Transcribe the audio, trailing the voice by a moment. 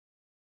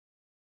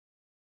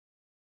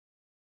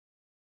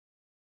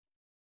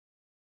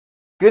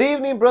Good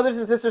evening, brothers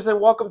and sisters, and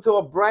welcome to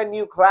a brand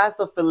new class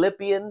of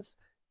Philippians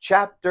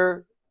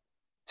chapter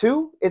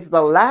 2. It's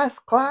the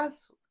last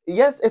class.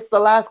 Yes, it's the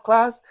last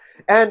class.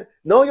 And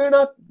no, you're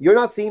not. You're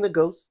not seeing a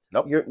ghost.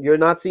 Nope. You're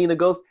not seeing a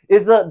ghost.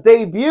 It's the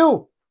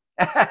debut.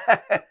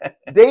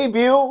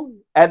 Debut.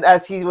 And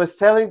as he was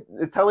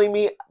telling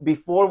me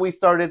before we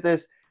started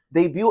this,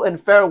 debut and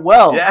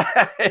farewell.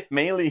 Yeah,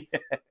 mainly.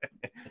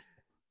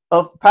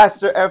 Of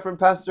Pastor Efren.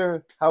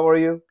 Pastor, how are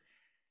you?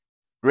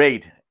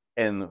 Great.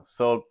 And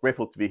so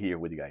grateful to be here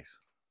with you guys.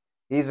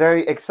 He's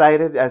very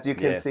excited, as you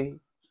can Yes. see.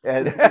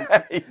 And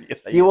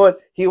Yes,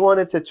 he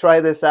wanted to try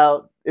this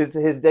out. It's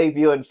his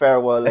debut and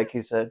farewell, like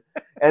he said.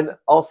 And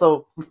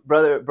also,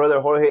 brother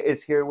Jorge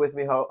is here with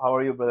me. How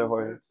are you, brother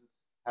Jorge?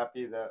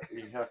 Happy that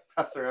we have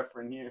Pastor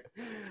Efren here.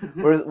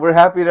 We're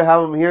happy to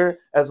have him here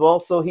as well,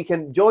 so he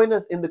can join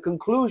us in the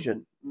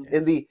conclusion,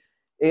 in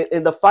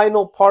the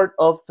final part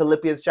of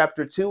Philippians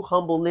chapter 2,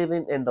 humble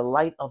living in the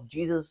light of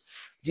Jesus'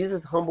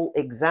 humble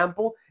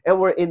example. And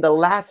we're in the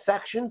last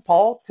section,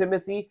 Paul,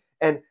 Timothy,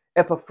 and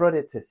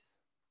Epaphroditus.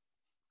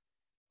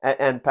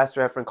 And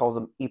Pastor Efren calls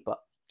him Ipa.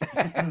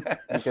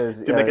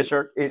 Because to make it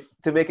short.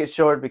 To make it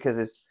short, because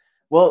it's,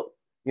 well,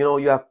 you know,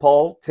 you have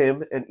Paul,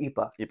 Tim, and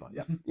Ipa. Ipa,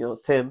 yeah. You know,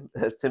 Tim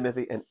as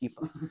Timothy and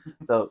Ipa.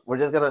 So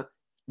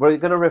we're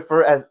gonna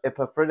refer as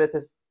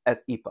Epaphroditus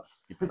as Ipa.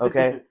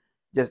 Okay?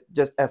 just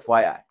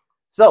FYI.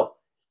 So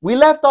we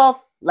left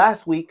off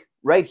last week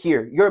right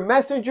here. Your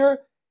messenger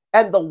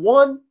and the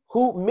one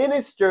who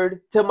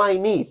ministered to my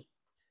need.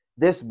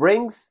 This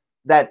means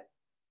that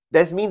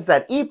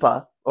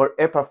Ipa, or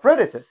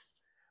Epaphroditus,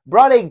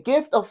 brought a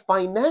gift of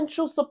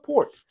financial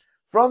support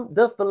from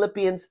the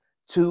Philippians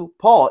to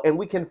Paul. And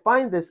we can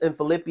find this in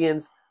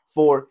Philippians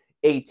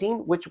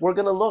 4:18, which we're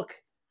going to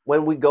look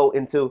when we go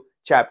into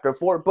chapter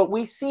 4. But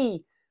we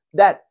see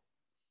that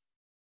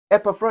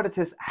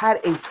Epaphroditus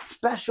had a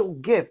special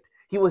gift.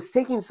 He was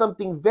taking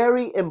something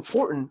very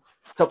important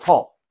to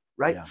Paul,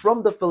 right? Yeah.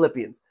 From the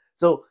Philippians.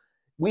 So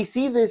we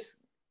see this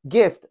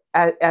gift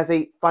as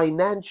a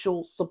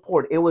financial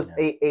support. It was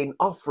an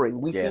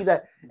offering. We see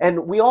that,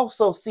 and we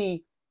also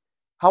see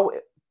how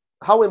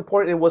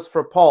important it was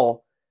for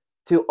Paul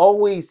to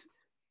always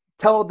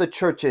tell the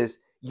churches,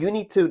 you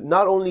need to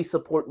not only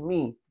support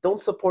me, don't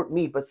support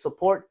me, but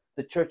support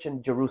the church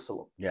in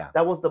Jerusalem. Yeah.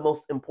 That was the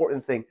most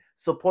important thing.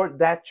 Support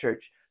that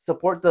church.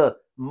 Support the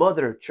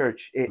mother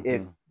church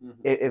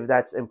if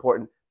that's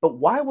important. But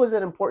why was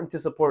it important to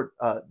support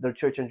the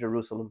church in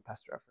Jerusalem,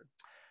 Pastor Efren?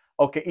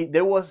 Okay,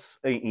 there was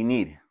a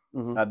need.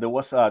 Mm-hmm. There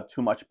was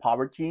too much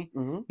poverty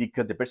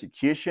because the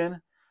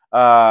persecution,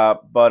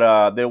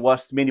 but there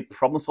was many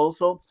problems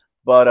also.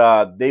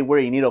 But they were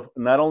in need of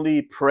not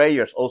only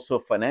prayers, also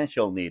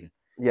financial need.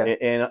 Yeah,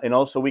 and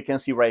also we can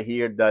see right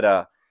here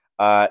that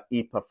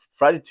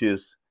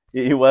Epaphroditus,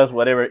 he was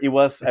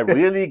a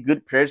really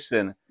good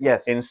person.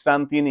 Yes, and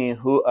something in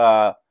who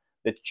the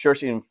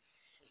church in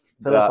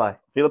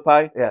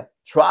Philippi,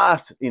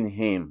 trust in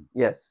him.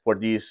 Yes, for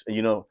this,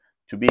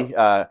 to be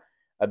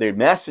their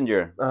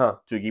messenger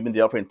to give him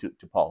the offering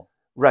to Paul.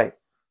 Right.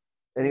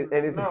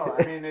 No,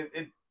 I mean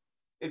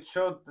it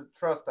showed the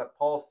trust that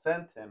Paul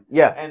sent him.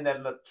 Yeah. And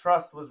then the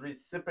trust was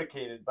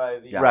reciprocated by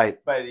the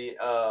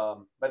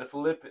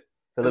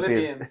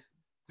Philippians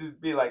to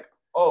be like,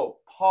 oh,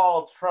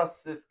 Paul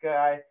trusts this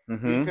guy. You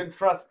can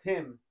trust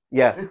him.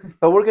 Yeah.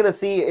 But we're gonna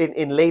see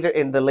in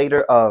the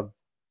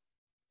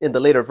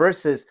later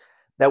verses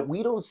that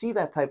we don't see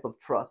that type of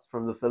trust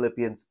from the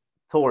Philippians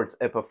towards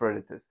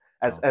Epaphroditus,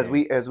 as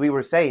we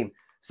were saying.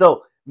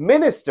 So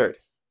ministered,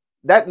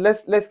 that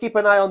let's keep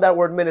an eye on that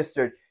word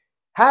ministered,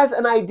 has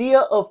an idea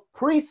of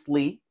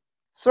priestly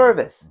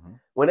service.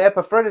 When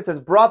Epaphroditus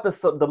brought the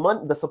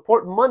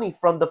support money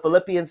from the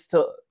Philippians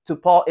to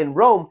Paul in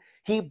Rome,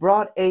 he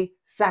brought a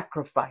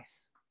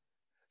sacrifice.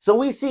 So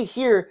we see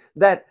here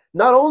that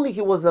not only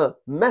he was a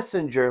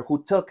messenger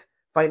who took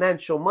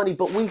financial money,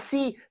 but we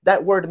see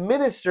that word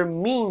minister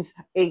means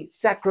a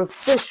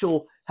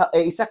sacrificial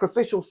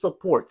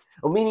support,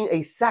 or meaning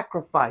a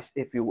sacrifice,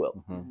 if you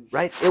will.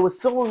 Right? It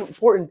was so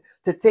important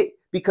to take,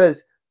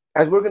 because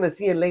as we're going to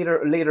see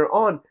later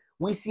on,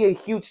 we see a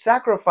huge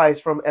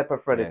sacrifice from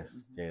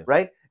Epaphroditus. Yes.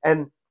 Right?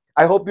 And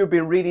I hope you've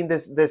been reading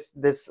this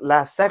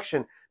last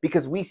section,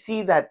 because we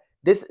see that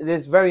this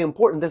is very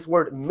important. This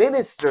word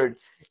ministered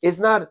is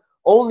not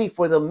only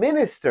for the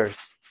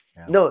ministers.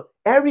 Yeah. No,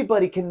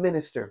 everybody can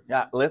minister.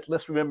 Yeah,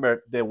 let's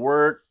remember the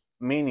word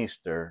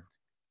minister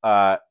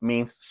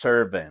means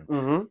servant.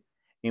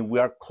 And we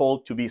are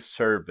called to be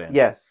servants.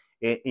 Yes.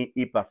 In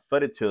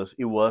Epaphroditus,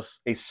 it was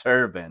a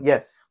servant.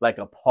 Yes. Like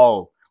a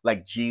Paul,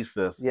 like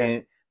Jesus. Yes.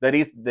 And that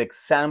is the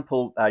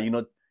example,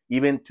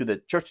 even to the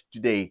church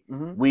today,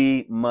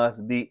 we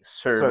must be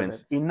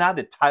servants. It's not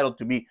the title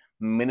to be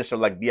minister,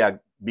 like be a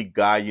big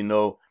guy,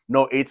 No,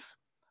 it's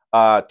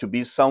to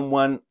be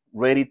someone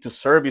ready to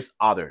service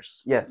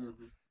others. Yes.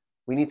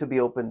 We need to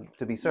be open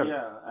to be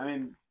servants. Yeah, I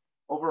mean,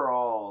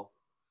 overall,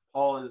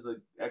 Paul is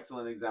an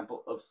excellent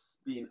example of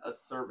being a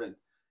servant,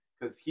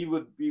 because he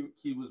was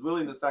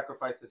willing to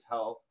sacrifice his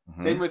health.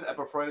 Same with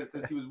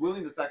Epaphroditus, he was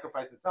willing to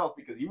sacrifice his health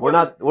because we're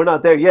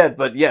not there yet,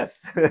 but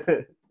yes.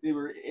 They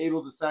were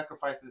able to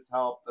sacrifice his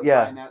health,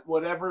 finance,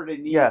 whatever they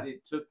needed. They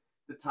took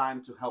the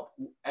time to help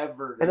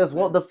whoever. And as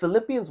well, the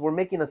Philippians were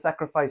making a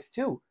sacrifice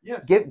too.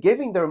 Yes,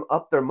 giving them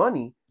up their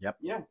money. Yep.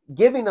 Yeah.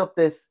 Giving up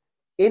this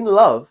in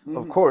love,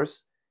 of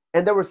course,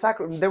 and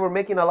they were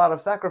making a lot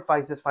of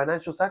sacrifices,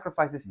 financial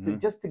sacrifices,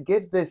 just to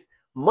give this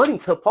money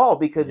to Paul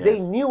because they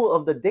knew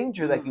of the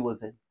danger that he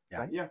was in.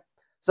 Right? Yeah.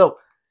 So,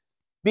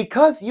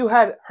 because you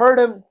had heard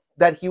him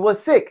that he was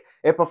sick,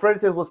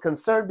 Epaphroditus was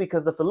concerned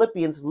because the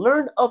Philippians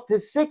learned of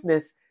his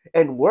sickness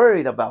and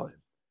worried about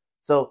him.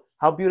 So,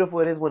 how beautiful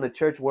it is when a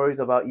church worries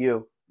about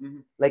you.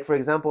 Like, for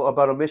example,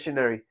 about a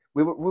missionary.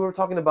 We were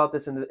talking about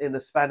this in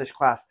the Spanish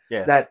class.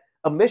 Yes. That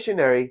a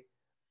missionary,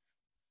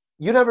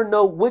 you never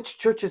know which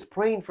church is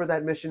praying for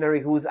that missionary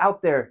who's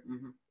out there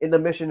in the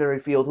missionary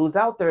field, who's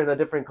out there in a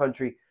different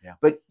country. Yeah.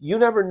 But you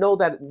never know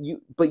that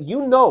but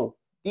you know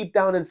deep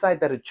down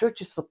inside that a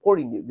church is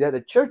supporting you, that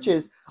the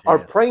churches are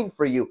praying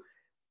for you.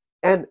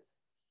 And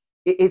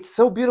it's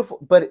so beautiful,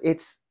 but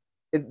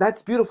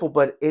that's beautiful,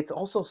 but it's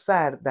also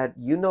sad that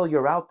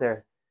you're out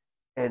there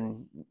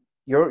and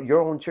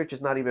your own church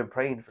is not even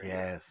praying for you.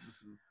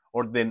 Yes.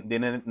 Or they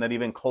not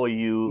even call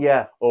you.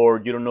 Yeah.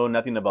 Or you don't know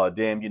nothing about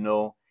them,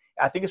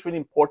 I think it's really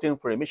important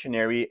for a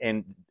missionary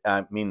and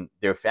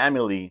their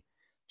family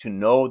to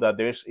know that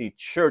there's a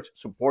church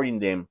supporting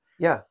them.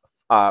 Yeah.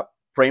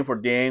 Praying for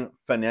them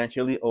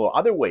financially or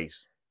other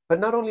ways. But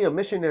not only a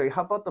missionary,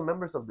 how about the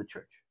members of the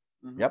church?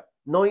 Yep.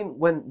 Knowing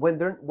when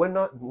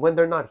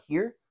they're not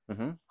here,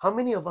 how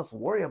many of us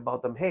worry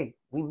about them? Hey,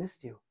 we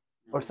missed you.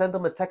 Or send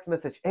them a text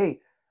message, hey,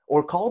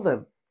 or call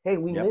them, hey,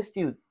 we missed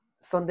you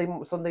Sunday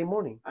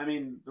morning. I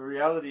mean, the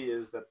reality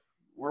is that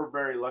we're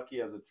very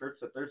lucky as a church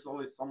that there's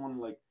always someone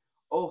like,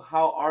 oh,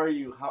 how are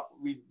you?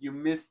 You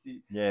missed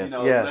it. Yes.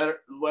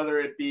 Whether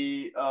it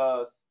be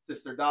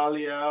Sister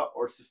Dahlia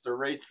or Sister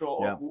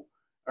Rachel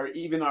or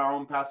even our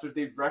own pastors,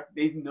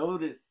 they've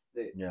noticed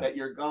it, that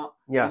you're gone.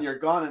 Yeah. And you're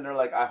gone, and they're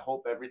like, I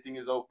hope everything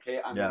is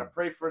okay. I'm gonna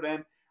pray for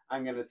them.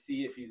 I'm gonna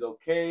see if he's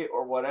okay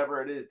or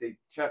whatever it is. They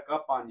check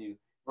up on you.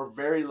 We're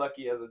very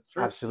lucky as a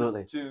church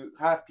Absolutely. to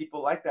have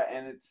people like that,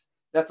 and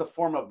that's a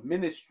form of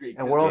ministry.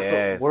 And we're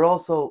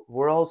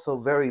also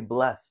very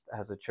blessed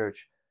as a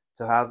church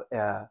to have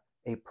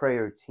a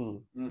prayer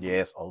team.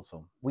 Yes,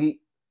 also. We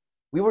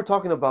were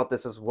talking about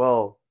this as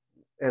well,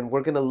 and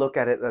we're going to look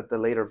at it at the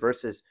later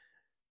verses,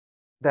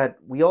 that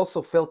we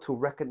also fail to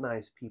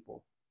recognize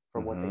people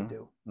for what they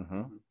do.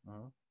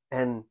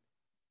 And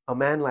a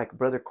man like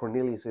Brother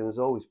Cornelius, he was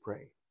always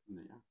praying.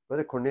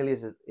 Brother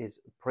Cornelius is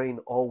praying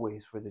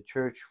always for the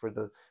church, for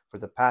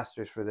the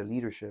pastors, for the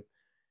leadership,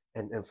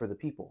 and for the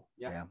people.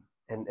 Yeah.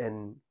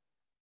 And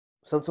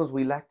sometimes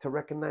we lack to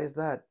recognize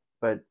that.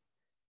 But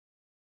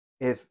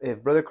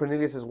if Brother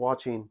Cornelius is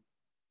watching,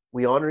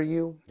 we honor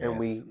you and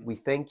we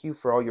thank you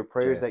for all your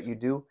prayers that you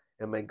do,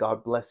 and may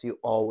God bless you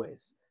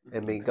always,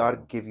 and may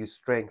God give you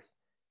strength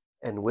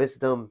and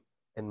wisdom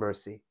and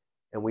mercy.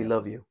 And we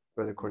love you,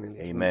 Brother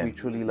Cornelius. Amen. We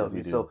truly love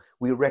you. So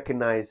we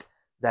recognize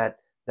that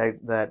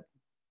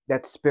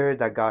spirit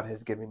that God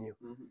has given you.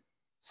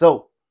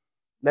 So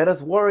let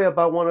us worry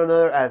about one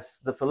another as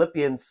the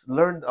Philippians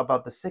learned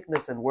about the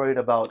sickness and worried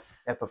about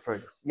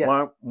Epaphroditus. Yes.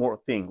 One more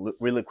thing,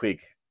 really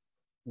quick.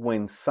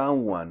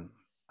 Whenever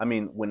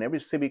you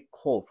receive a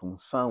call from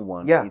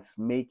someone, it's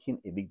making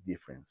a big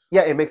difference.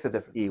 Yeah, it makes a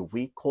difference. If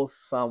we call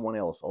someone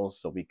else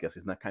also because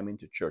it's not coming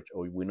to church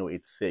or we know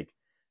it's sick,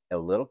 a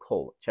little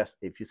call, just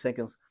a few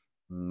seconds,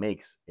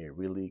 makes a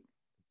really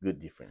good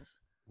difference.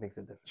 Makes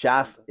a difference.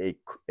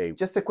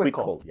 Just a quick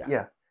call.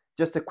 Yeah.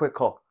 Just a quick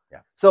call.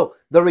 Yeah. So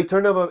the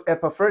return of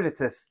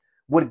Epaphroditus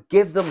would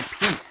give them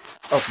peace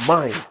of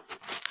mind,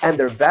 and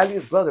their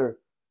valued brother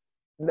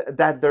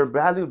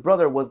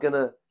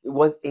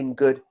was in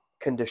good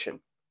condition.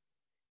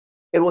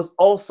 It was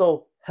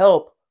also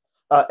help.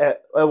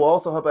 It will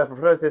also help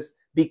Epaphroditus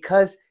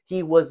because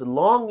he was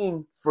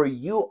longing for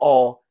you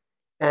all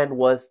and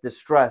was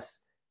distressed.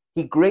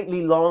 He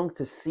greatly longed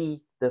to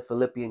see the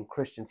Philippian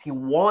Christians. He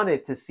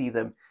wanted to see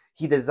them.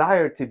 He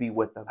desired to be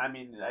with them. I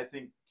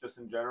think just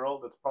in general,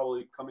 that's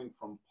probably coming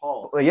from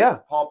Paul. Yeah.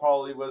 Paul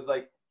probably was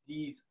like,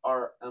 these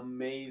are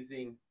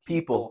amazing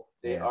people.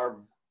 They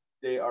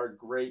are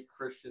great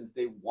Christians.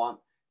 They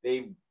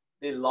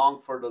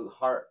long for the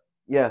heart.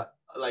 Yeah.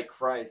 Like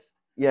Christ.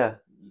 Yeah.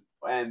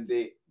 And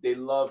they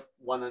love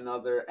one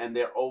another, and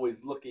they're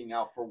always looking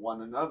out for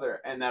one another.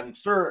 And I'm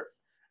sure,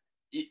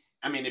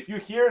 if you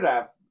hear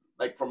that,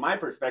 like from my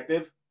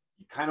perspective,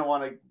 you kind of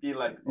want to be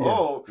like,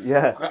 how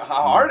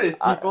are these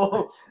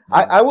people?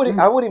 I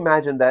would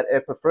imagine that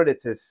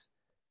Epaphroditus,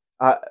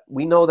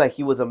 we know that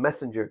he was a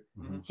messenger.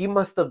 He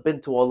must have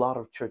been to a lot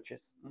of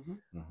churches.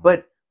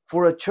 But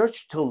for a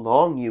church to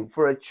long you,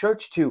 for a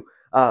church to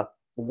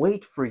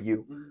wait for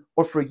you,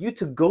 or for you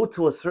to go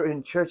to a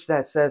certain church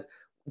that says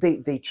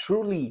they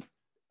truly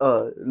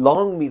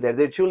long me there,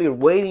 they're truly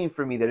waiting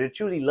for me there, they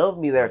truly love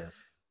me there,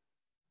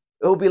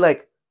 it will be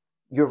like,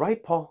 you're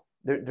right, Paul.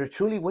 they're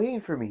truly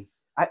waiting for me.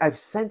 I've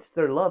sensed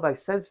their love. I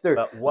sensed their.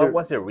 But what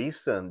was the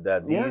reason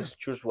that Yeah. this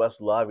church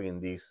was loving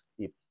this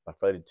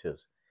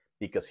Epaphroditus?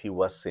 Because he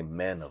was a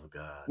man of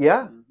God,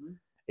 Yeah,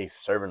 a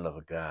servant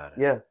of God.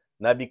 yeah,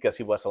 Not because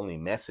he was only a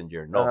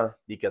messenger, no,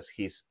 because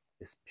his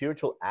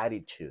spiritual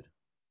attitude.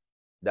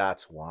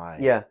 That's why.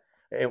 yeah,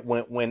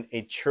 When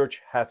a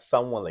church has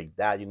someone like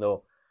that, you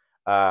know,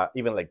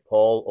 even like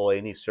Paul or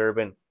any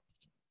servant,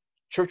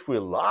 church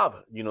will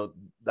love, you know,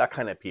 that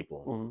kind of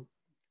people. mhm,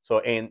 So,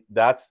 and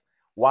that's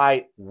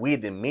why we,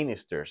 the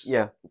ministers,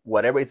 yeah,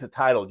 whatever it's a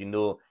title, you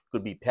know,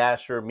 could be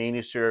pastor,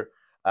 minister,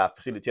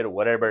 facilitator,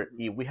 whatever.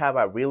 If we have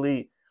a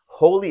really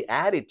holy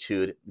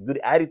attitude, good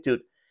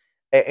attitude,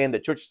 and the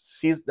church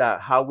sees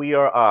that how we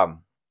are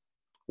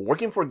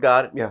working for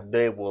God, yeah.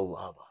 they will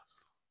love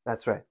us.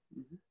 That's right.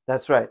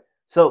 That's right.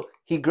 So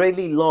he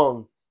greatly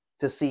longed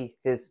to see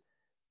his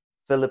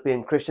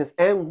Philippian Christians,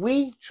 and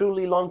we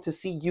truly long to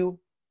see you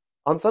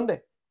on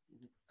Sunday.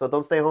 So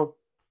don't stay home.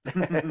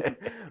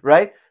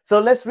 Right? So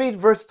let's read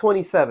verse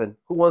 27.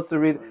 Who wants to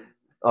read?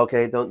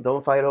 Okay,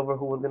 don't fight over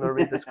who was going to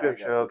read the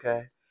scripture,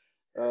 okay?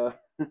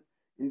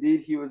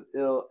 Indeed, he was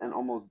ill and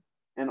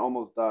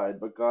almost died,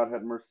 but God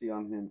had mercy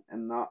on him,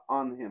 and not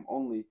on him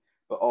only,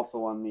 but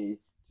also on me,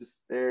 to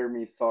spare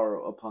me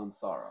sorrow upon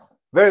sorrow.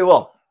 Very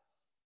well.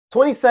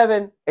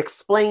 27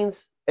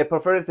 explains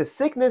Epaphroditus'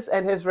 sickness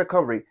and his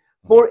recovery.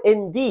 For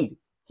indeed,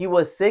 he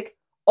was sick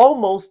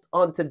almost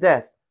unto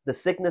death. The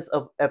sickness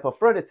of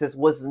Epaphroditus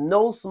was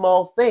no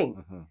small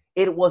thing.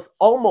 It was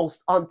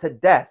almost unto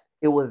death.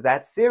 It was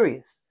that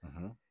serious.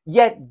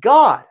 Yet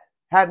God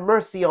had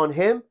mercy on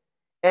him,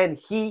 and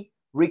he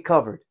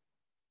recovered.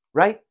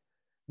 Right?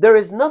 There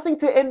is nothing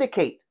to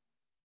indicate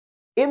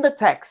in the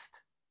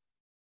text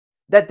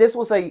that this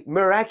was a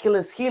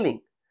miraculous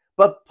healing.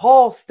 But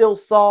Paul still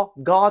saw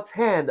God's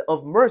hand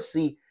of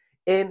mercy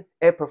in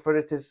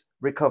Epaphroditus'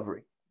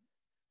 recovery.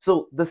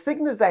 So the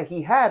sickness that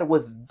he had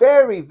was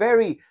very,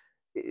 very,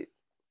 it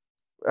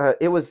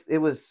was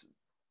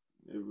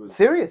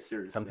serious.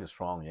 Something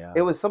strong, yeah.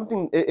 It was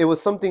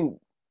something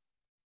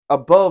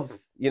above,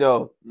 you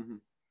know.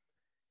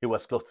 He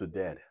was close to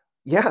dead.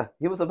 Yeah,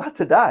 he was about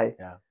to die.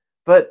 Yeah.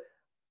 But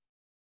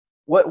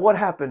what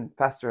happened,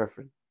 Pastor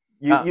Efren?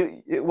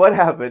 What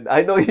happened?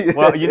 I know you.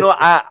 Well, you know,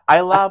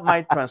 I love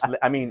my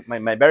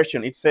my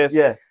version. It says,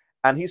 yeah,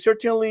 and he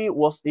certainly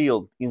was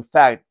ill. In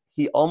fact,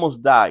 he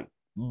almost died.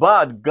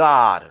 But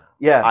God,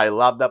 yeah, I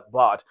love that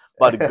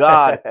but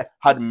God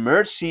had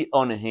mercy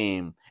on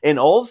him and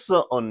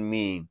also on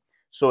me.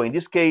 So in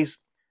this case,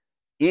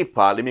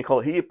 Ipa, let me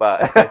call it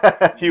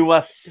Ipa, he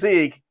was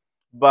sick,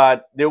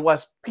 but there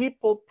was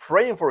people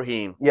praying for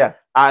him. Yeah.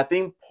 I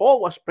think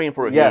Paul was praying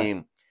for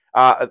him.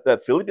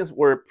 The Philippians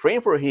were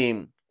praying for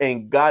him,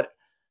 and God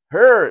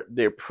heard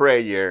their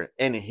prayer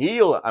and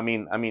healed.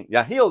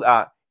 Healed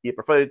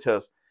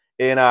Epaphroditus,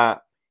 and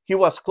he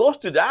was close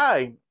to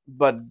die,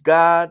 but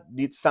God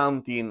did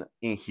something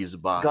in his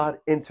body. God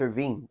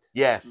intervened.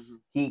 Yes.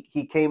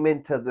 He came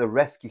into the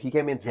rescue. He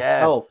came into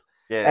Yes. help.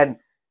 Yes. And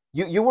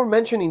you were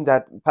mentioning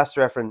that,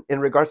 Pastor Efren, in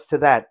regards to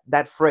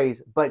that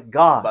phrase, but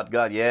God. But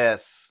God,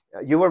 yes.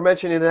 You were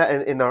mentioning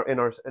that in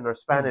our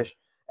Spanish,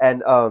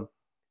 and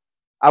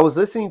I was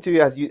listening to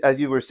you as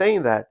you were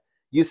saying that.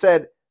 You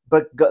said,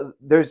 but God,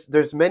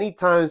 there's many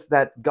times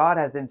that God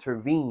has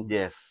intervened.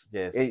 Yes,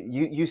 yes.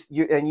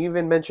 You and you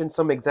even mentioned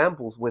some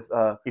examples with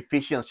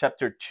Ephesians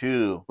chapter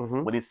 2,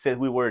 when it says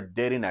we were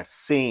dead in our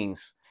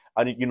sins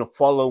and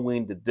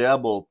following the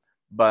devil,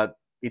 but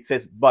it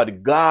says,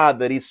 but God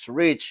that is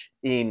rich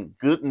in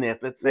goodness,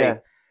 let's say,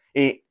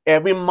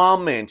 every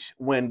moment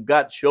when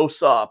God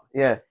shows up,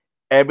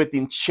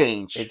 everything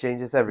changes. It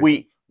changes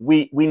everything.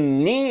 We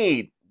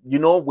need,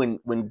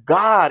 when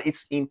God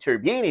is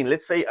intervening,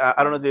 let's say,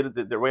 I don't know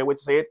the right way to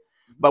say it,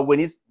 but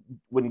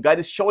when God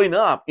is showing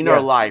up in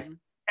our life,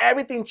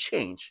 everything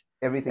changes.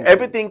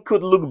 Everything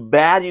could look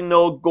bad,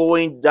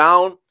 going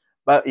down,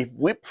 but if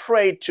we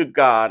pray to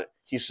God,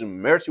 His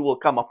mercy will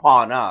come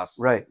upon us,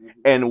 right,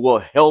 and will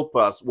help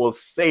us, will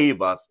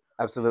save us.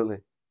 Absolutely.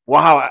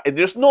 Wow,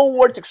 there's no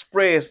word to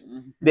express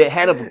the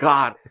hand of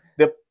God,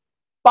 the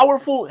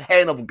powerful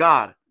hand of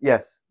God.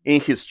 Yes.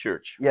 In His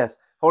church. Yes.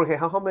 Jorge,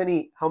 how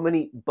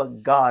many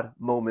but God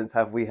moments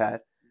have we had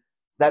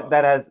that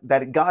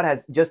God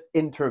has just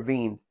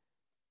intervened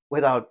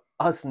without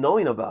us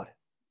knowing about it?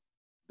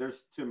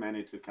 There's too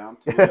many to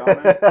count, to be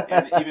honest.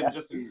 And even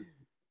just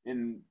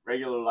in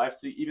regular life,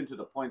 even to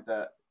the point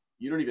that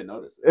you don't even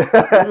notice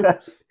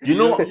it. you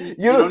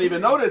don't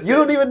even notice it. You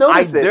don't even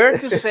notice it. I dare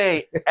to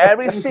say,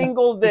 every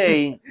single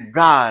day,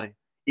 God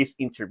is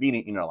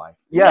intervening in our life.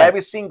 Yeah.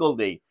 Every single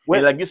day.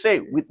 And like you say,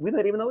 we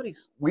don't even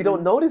notice. We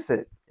don't notice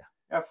it.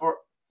 Yeah, for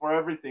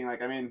everything.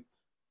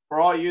 For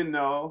all you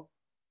know,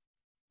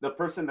 the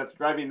person that's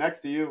driving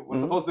next to you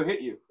was supposed to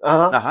hit you.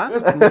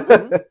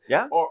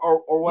 Yeah.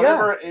 Or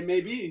whatever it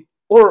may be.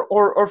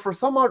 Or for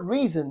some odd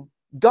reason,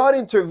 God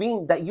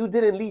intervened that you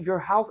didn't leave your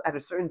house at a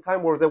certain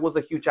time where there was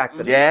a huge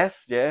accident.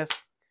 Yes, yes.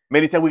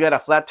 Many times we got a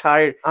flat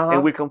tire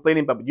and we're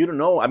complaining, but you don't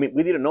know.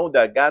 We didn't know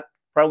that God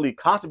probably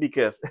caused it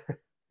because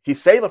he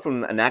saved us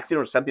from an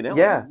accident or something else.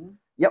 Yeah,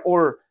 yeah,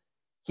 or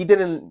he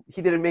didn't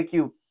make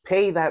you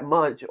pay that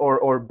much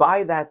or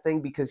buy that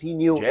thing because he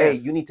knew, hey,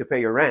 Yes. you need to pay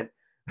your rent.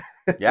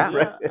 Yeah.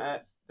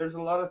 Right? There's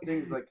a lot of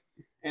things like,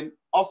 and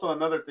also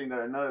another thing that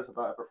I noticed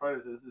about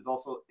Epaphroditus is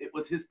also it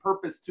was his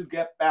purpose to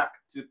get back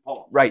to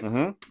Paul. Right.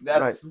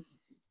 That's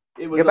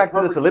it was get back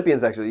to the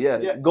Philippians, actually.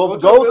 Yeah. Go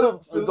to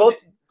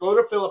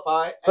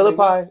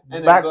Philippi.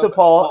 And back to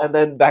Paul, and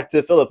then back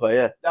to Philippi.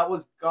 Yeah. That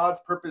was God's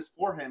purpose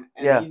for him,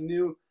 and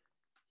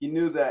he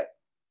knew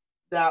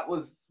that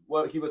was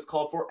what he was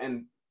called for,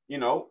 and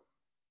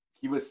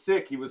he was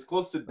sick, he was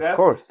close to death, of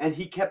course, and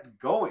he kept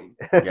going.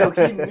 So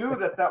he knew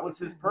that was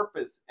his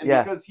purpose, and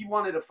because he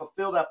wanted to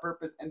fulfill that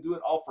purpose and do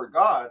it all for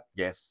God.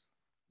 Yes.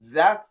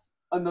 That's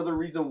another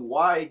reason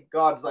why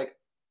God's like,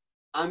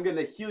 I'm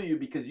gonna heal you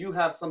because you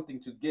have something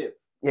to give.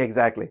 Yeah,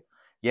 exactly.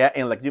 Yeah,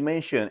 and like you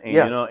mentioned,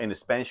 and in the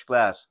Spanish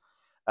class,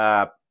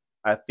 I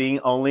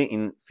think only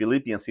in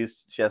Philippians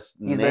he's just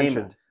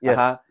mentioned.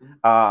 Yes.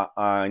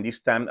 In this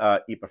time,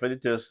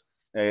 Epaphroditus.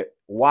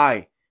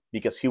 Why?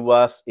 Because he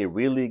was a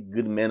really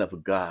good man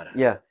of God.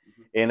 Yeah.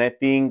 And I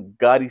think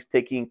God is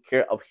taking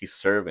care of his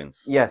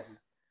servants.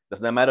 Yes.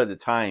 Does not matter the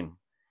time.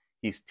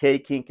 He's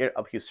taking care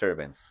of his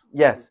servants.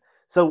 Yes.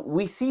 So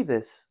we see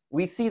this.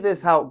 We see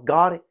this, how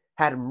God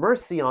had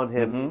mercy on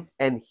him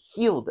and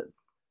healed him.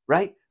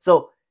 Right?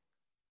 So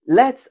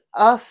let's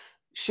us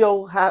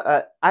show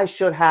how I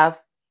should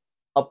have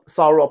a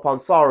sorrow upon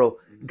sorrow.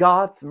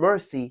 God's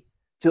mercy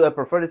to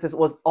Epaphroditus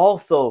was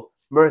also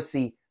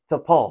mercy to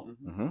Paul,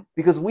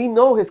 because we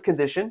know his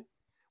condition.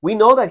 We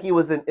know that he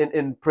was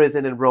in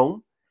prison in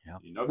Rome. Yeah.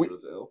 He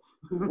was ill.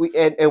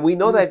 and we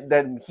know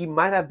that he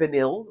might have been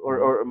ill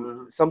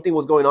or something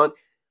was going on.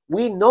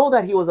 We know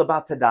that he was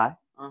about to die.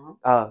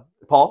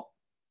 Paul,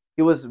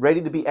 he was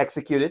ready to be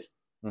executed.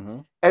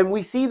 And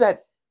we see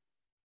that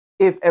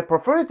if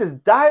Epaphroditus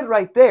died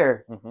right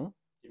there,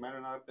 he might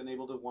have not been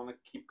able to want to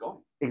keep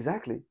going.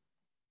 Exactly.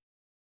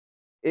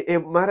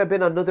 It might have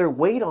been another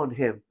weight on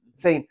him,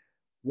 saying,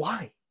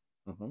 why?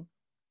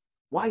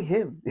 Why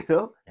him?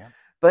 Yeah.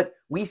 But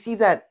we see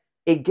that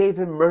it gave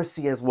him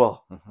mercy as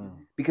well,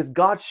 because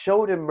God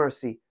showed him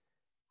mercy.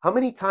 How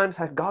many times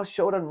have God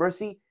showed him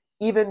mercy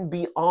even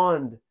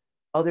beyond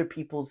other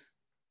people's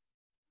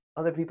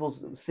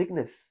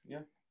sickness?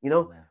 Yeah.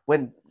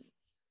 When,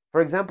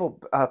 for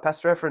example,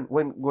 Pastor Efren,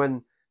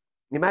 when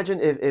imagine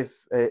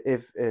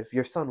if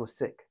your son was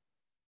sick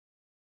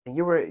and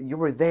you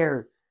were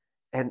there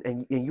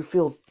and you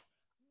feel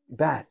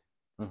bad,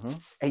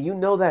 and you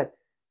know that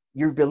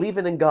you're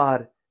believing in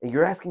God and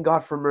you're asking God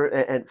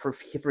for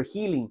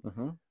healing,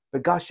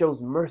 but God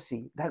shows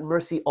mercy. That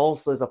mercy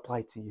also is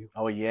applied to you.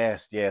 Oh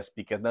yes,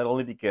 because not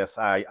only because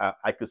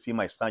I could see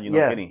my son,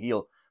 getting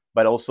healed,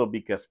 but also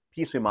because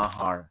peace in my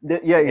heart. Yeah,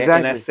 exactly.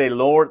 And I say,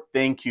 Lord,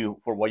 thank you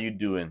for what you're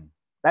doing.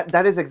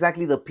 That is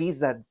exactly the peace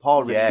that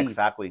Paul received. Yeah,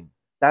 exactly.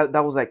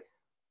 That was like,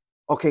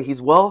 okay,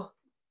 he's well,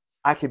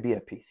 I could be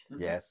at peace.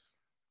 Yes.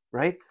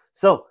 Right?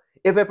 So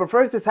if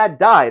Epaphroditus had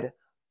died,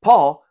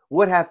 Paul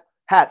would have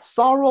had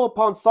sorrow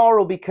upon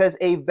sorrow because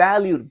a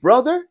valued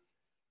brother,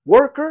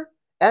 worker,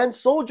 and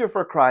soldier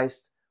for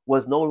Christ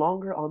was no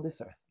longer on this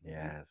earth.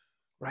 Yes.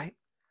 Right?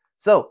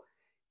 So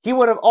he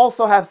would have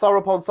also had sorrow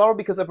upon sorrow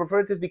because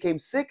Epaphroditus became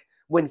sick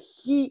when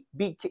he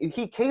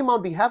came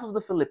on behalf of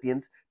the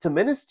Philippians to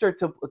minister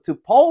to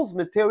Paul's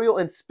material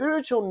and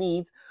spiritual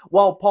needs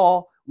while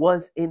Paul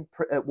was in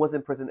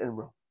prison in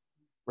Rome.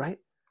 Right?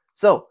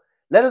 So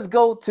let us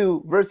go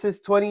to verses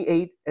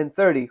 28 and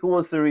 30. Who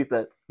wants to read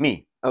that?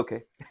 Me.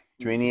 Okay.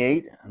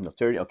 28 and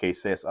 30. Okay, it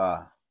says,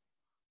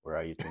 where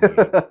are you?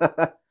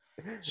 28.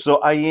 So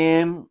I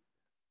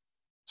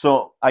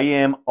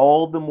am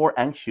all the more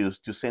anxious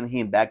to send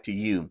him back to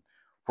you,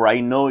 for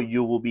I know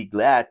you will be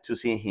glad to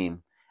see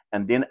him,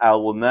 and then I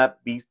will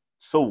not be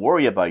so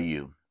worried about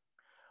you.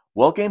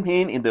 Welcome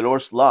him in the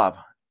Lord's love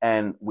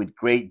and with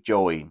great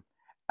joy,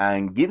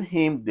 and give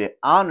him the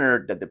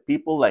honor that the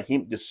people like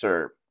him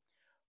deserve.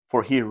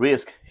 For he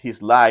risked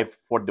his life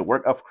for the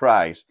work of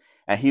Christ,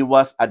 and he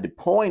was at the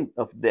point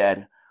of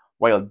death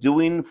while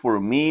doing for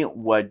me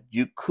what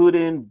you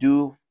couldn't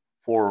do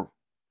for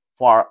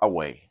far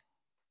away.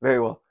 Very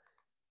well.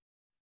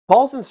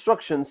 Paul's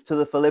instructions to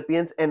the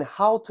Philippians and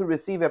how to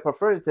receive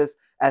Epaphroditus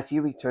as he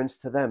returns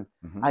to them.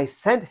 I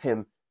sent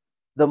him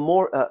the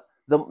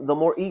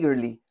more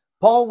eagerly.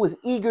 Paul was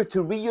eager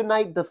to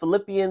reunite the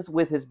Philippians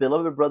with his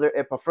beloved brother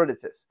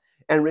Epaphroditus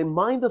and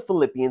remind the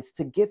Philippians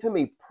to give him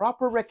a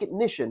proper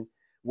recognition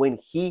when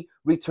he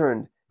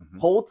returned.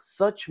 Hold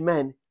such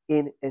men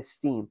in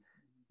esteem.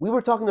 We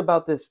were talking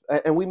about this,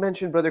 and we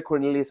mentioned Brother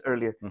Cornelius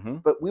earlier,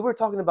 but we were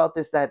talking about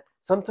this, that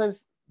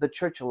sometimes the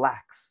church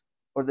lacks,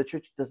 or the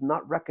church does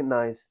not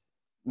recognize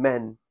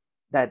men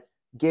that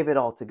give it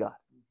all to God.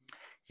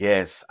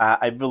 Yes,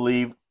 I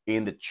believe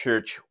in the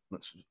church,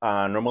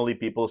 normally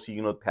people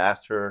see,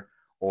 pastor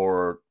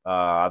or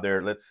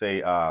other, let's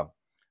say, a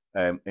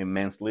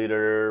men's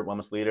leader,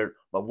 women's leader.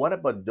 But what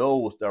about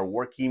those that are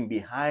working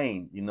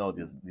behind,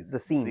 the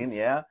scenes? Scene,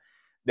 yeah,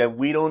 that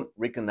we don't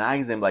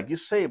recognize them. Like you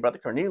say, Brother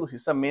Cornelius,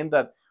 he's a man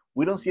that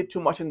we don't see it too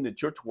much in the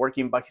church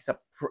working, but he's a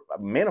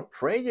man of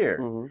prayer.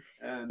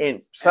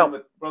 And so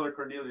with Brother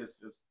Cornelius,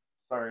 just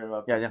sorry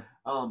about that. Yeah.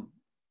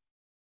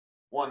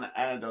 One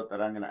anecdote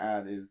that I'm going to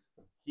add is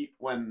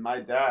when my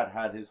dad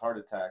had his heart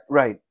attack,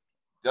 right,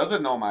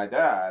 doesn't know my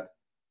dad,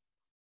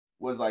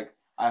 was like,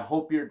 I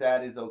hope your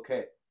dad is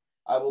okay.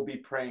 I will be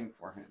praying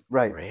for him.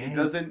 Right.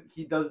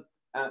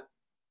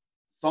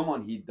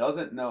 Someone he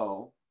doesn't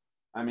know.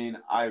 I mean,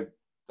 I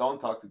don't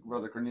talk to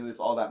Brother Cornelius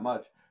all that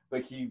much,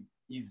 but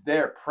he's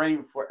there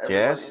praying for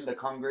everyone in the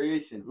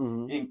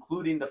congregation,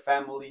 including the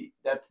family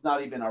that's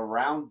not even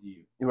around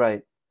you.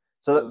 Right.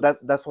 So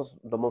that's what's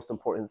the most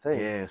important thing.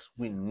 Yes,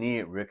 we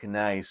need to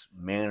recognize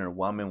men or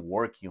women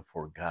working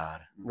for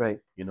God. Right.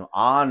 You know,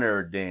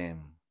 honor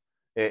them,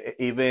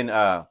 even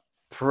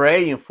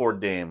praying for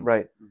them.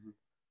 Right.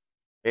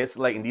 It's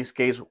like in this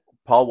case,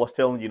 Paul was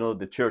telling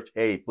the church,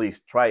 hey, please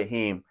try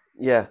him.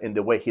 Yeah. In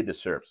the way he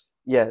deserves.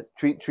 Yeah.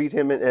 Treat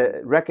him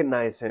and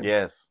recognize him.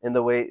 Yes. In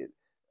the way,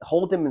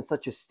 hold him in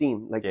such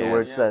esteem, like the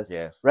word says.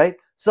 Yes. Right.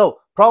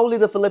 So probably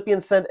the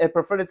Philippians sent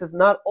Epaphroditus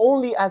not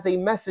only as a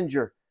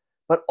messenger,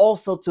 but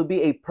also to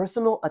be a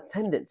personal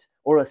attendant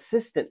or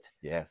assistant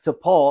to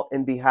Paul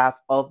in behalf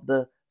of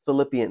the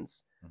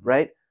Philippians,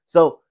 right?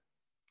 So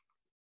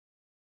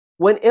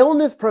when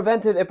illness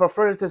prevented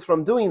Epaphroditus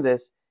from doing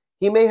this,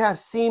 he may have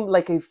seemed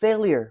like a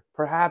failure,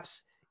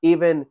 perhaps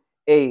even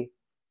a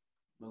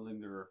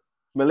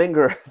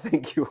malingerer,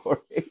 thank you,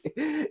 Jorge,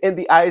 in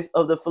the eyes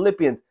of the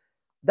Philippians.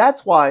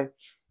 That's why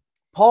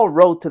Paul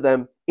wrote to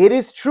them, it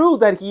is true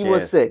that he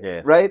was sick,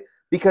 right?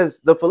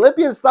 Because the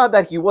Philippians thought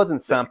that he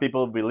wasn't sick. Some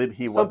people believe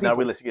he was not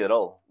really sick at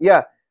all.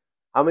 Yeah.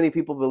 How many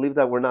people believe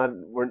that we're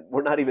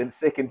not even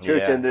sick in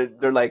church, and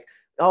they're like,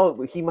 oh,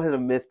 he might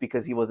have missed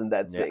because he wasn't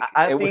that sick.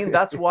 I think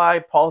that's why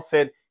Paul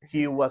said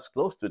he was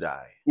close to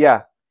die.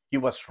 Yeah. He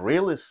was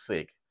really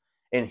sick.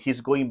 And he's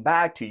going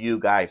back to you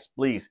guys.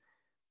 Please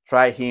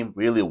try him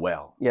really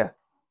well. Yeah.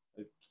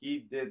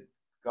 He did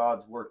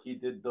God's work. He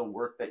did the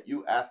work that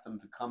you asked him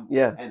to come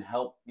and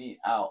help me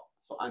out.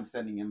 So I'm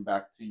sending him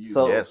back to you.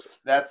 So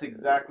that's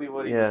exactly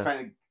what he was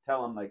trying to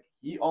tell him. Like,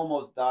 he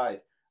almost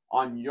died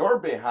on your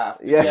behalf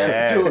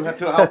to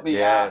help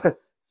me out.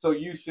 So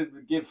you should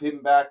give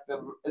him back the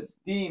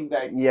esteem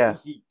that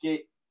he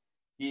gave.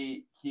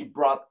 He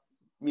brought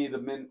me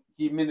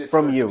he ministered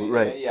from you, to me.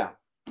 right? Yeah.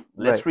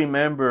 Let's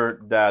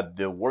remember that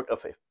the work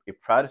of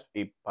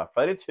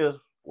Epaphroditus,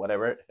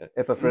 whatever.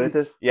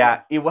 Epaphroditus.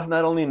 Yeah, it was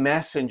not only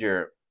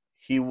messenger.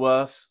 He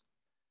was,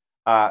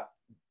 going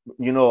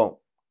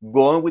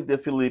with the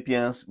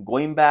Philippians,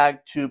 going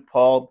back to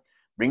Paul,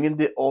 bringing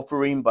the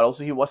offering, but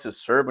also he was a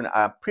servant.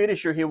 I'm pretty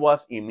sure he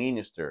was a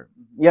minister.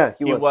 Yeah,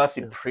 he was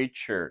a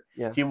preacher.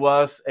 Yeah. He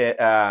was,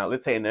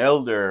 let's say, an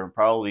elder,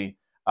 probably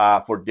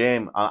for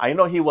them. I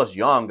know he was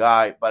young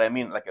guy, but I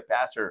mean, like a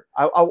pastor.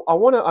 I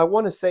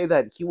want to say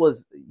that he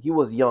was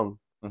young.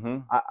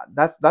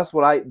 That's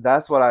what I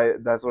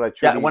truly.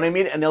 Yeah, when I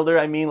mean an elder,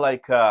 I mean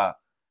like a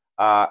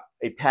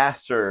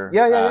pastor.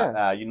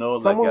 Yeah.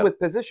 Someone like with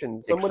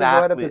position, someone who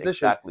had a position.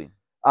 Exactly.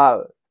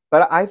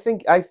 But I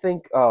think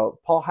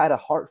Paul had a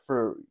heart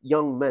for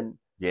young men.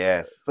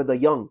 Yes. For the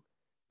young,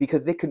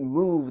 because they could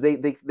move. They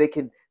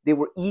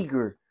were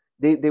eager.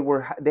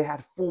 They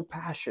had full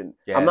passion.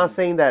 Yes. I'm not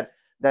saying that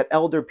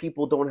elder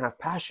people don't have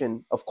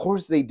passion. Of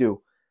course they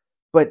do,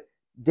 but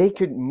they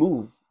could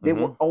move. They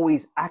were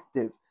always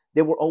active.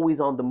 They were always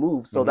on the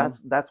move. So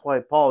that's why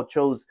Paul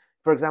chose,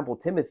 for example,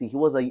 Timothy. He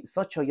was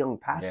such a young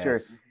pastor.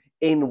 Yes.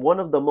 In one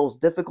of the most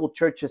difficult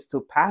churches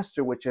to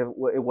pastor, which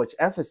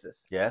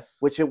Ephesus. Yes.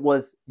 Which it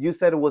was. You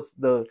said it was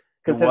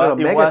considered a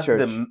mega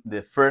church.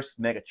 The first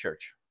mega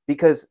church.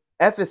 Because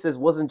Ephesus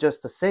wasn't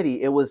just a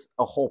city; it was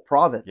a whole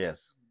province.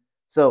 Yes.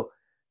 So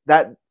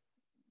that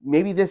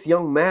maybe this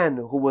young man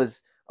who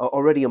was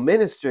already a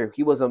minister,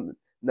 he was a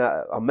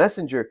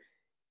messenger.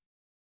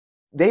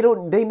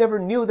 They never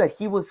knew that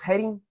he was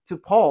heading to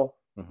Paul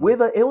with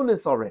an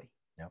illness already.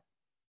 Yeah.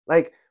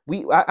 Like.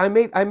 I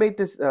made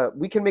this.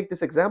 We can make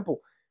this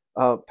example.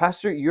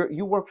 Pastor,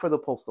 you work for the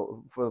post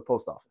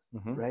office,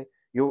 right?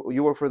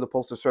 You work for the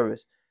postal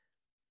service.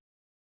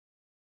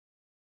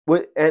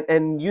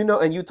 And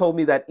you told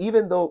me that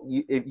even though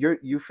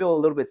you feel a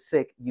little bit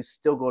sick, you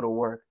still go to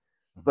work.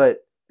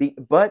 But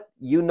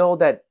you know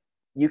that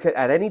you can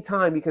at any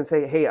time you can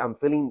say, hey, I'm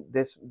feeling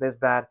this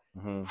bad.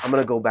 I'm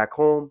gonna go back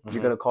home.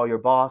 You're gonna call your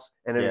boss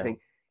and everything.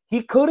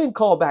 He couldn't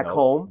call back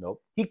home.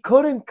 Nope. He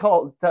couldn't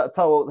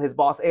tell his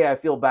boss, hey, I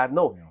feel bad.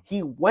 No,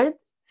 he went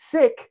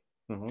sick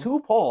to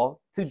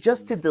Paul to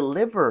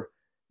deliver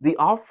the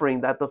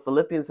offering that the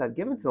Philippians had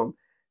given to him.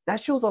 That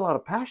shows a lot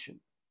of passion.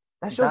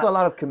 That shows a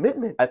lot of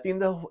commitment. I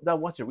think that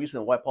was the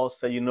reason why Paul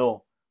said,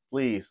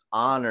 please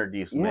honor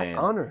this man.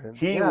 Honor him.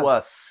 He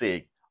was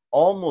sick,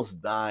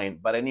 almost dying,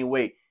 but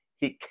anyway,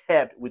 he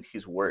kept with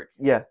his work.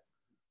 Yeah,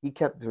 he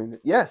kept doing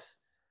it. Yes.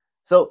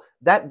 So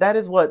that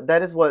is what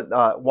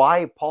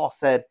why Paul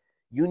said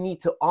you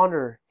need to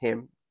honor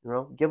him.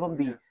 Give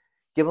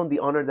him the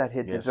honor that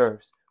he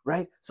deserves.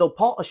 Right. So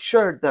Paul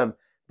assured them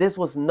this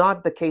was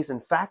not the case.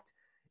 In fact,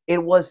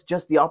 It was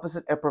just the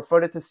opposite.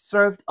 Epaphroditus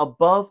served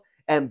above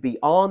and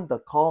beyond the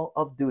call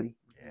of duty.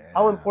 Yeah.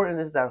 How important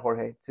is that,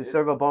 Jorge, to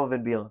serve above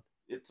and beyond?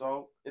 It's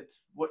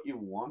what you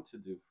want to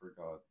do for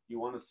God. You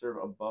want to serve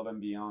above and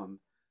beyond.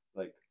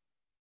 Like,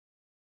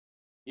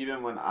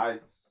 even when I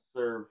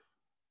serve,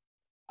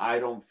 I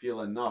don't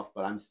feel enough,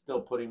 but I'm still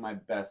putting my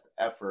best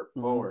effort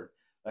forward.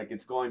 Like,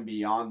 it's going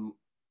beyond,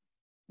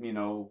 you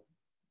know,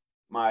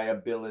 my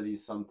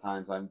abilities.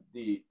 Sometimes I'm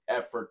the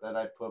effort that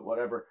I put,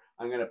 whatever,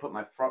 I'm going to put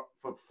my front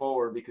foot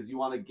forward, because you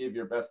want to give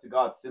your best to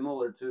God.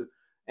 Similar to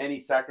any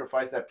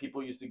sacrifice that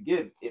people used to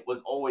give, it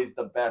was always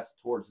the best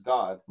towards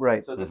God.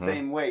 Right. So the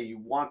same way, you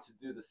want to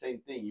do the same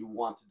thing. You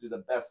want to do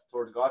the best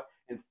towards God,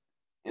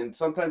 and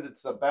sometimes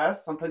it's the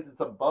best, sometimes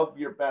it's above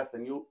your best,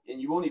 and you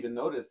won't even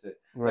notice it.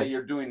 Right. That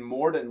you're doing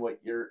more than what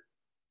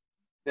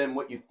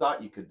you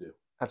thought you could do.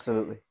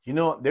 Absolutely. You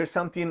know, there's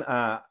something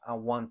I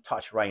want to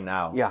touch right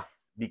now. Yeah.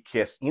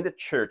 Because in the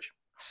church,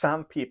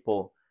 some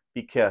people,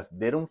 because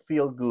they don't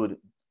feel good,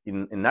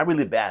 and not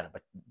really bad,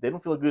 but they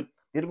don't feel good,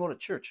 they don't go to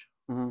church.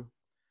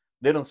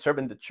 They don't serve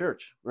in the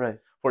church. Right.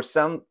 For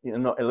some,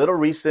 a little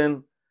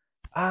reason,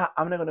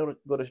 I'm not going to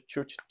go to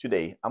church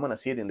today. I'm going to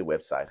see it in the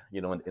website,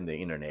 in the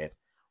internet.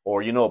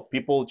 Or,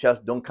 people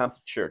just don't come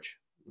to church.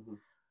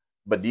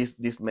 But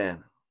this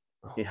man,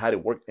 he had to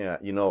work,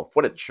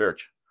 for the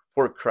church,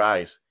 for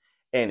Christ.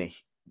 And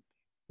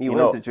he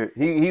went to church.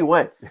 He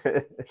went.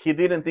 He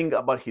didn't think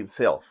about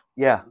himself.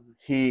 Yeah.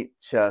 He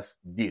just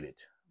did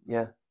it.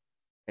 Yeah.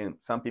 And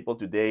some people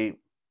today,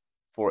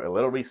 for a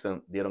little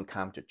reason, they don't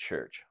come to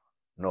church.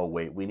 No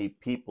way. We need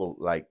people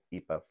like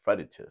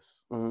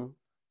Epaphroditus.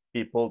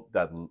 People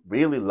that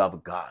really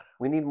love God.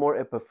 We need more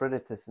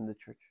Epaphroditus in the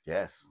church.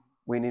 Yes.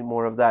 We need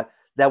more of that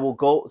will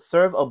go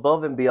serve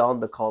above and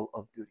beyond the call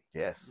of duty.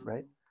 Yes.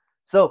 Right?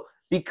 So,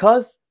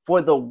 because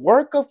for the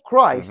work of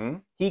Christ,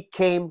 he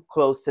came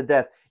close to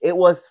death. It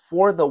was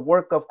for the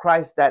work of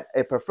Christ that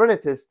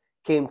Epaphroditus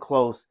came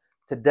close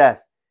to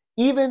death,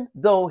 even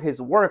though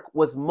his work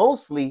was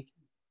mostly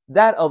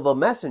that of a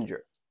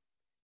messenger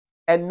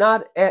and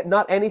not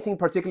anything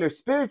particular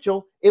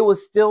spiritual. It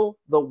was still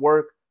the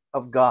work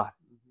of God.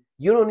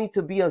 You don't need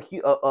to be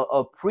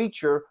a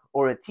preacher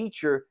or a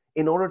teacher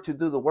in order to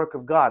do the work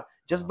of God.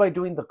 Just by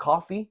doing the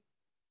coffee,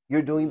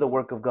 you're doing the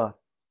work of God.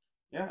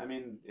 Yeah, I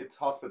mean, it's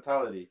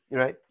hospitality.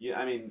 Right. Yeah,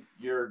 I mean,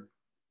 you're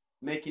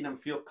making them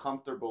feel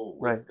comfortable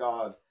with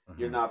God.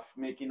 You're not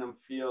making them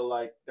feel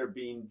like they're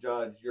being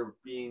judged. You're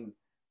being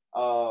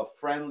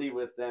friendly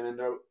with them,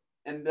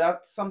 and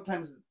that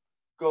sometimes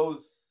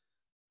goes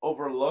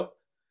overlooked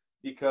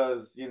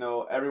because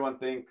everyone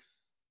thinks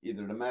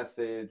either the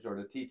message or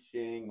the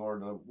teaching or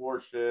the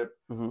worship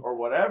or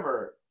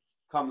whatever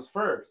comes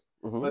first.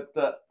 But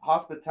the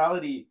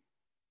hospitality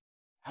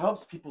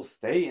helps people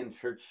stay in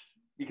church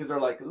because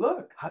they're like,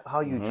 look how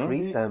you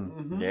treat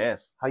them.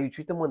 Yes. How you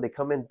treat them when they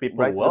come in, people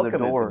right welcome to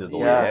the door.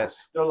 Yeah.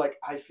 Yes. They're like,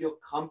 I feel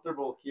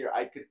comfortable here.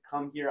 I could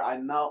come here. I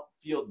not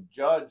feel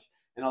judged.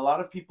 And a lot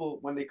of people,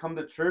 when they come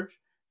to church,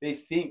 they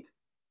think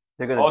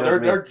they're gonna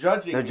judge me. They're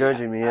judging me. They're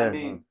judging me. Yeah. I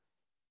mean,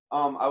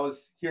 I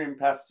was hearing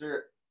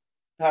Pastor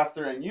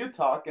and you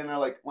talk, and they're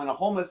like, when a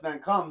homeless man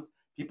comes,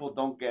 people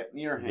don't get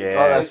near him.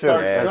 Yeah, they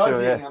start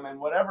judging him and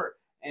whatever.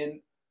 And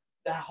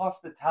that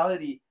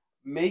hospitality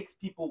makes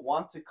people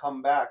want to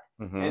come back.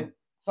 And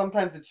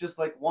sometimes it's just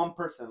like one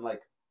person,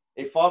 like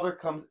a father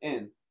comes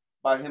in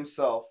by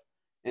himself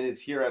and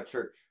is here at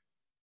church.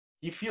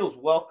 He feels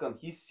welcome.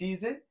 He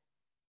sees it.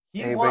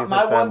 He might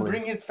want to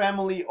bring his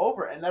family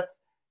over. And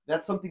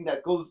that's something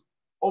that goes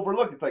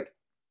overlooked. It's like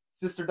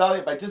Sister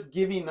Dahlia, by just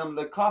giving them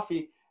the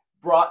coffee,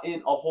 brought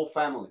in a whole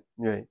family.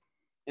 Right.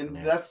 And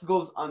that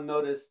goes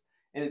unnoticed.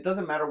 And it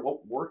doesn't matter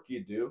what work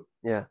you do.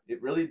 Yeah.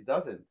 It really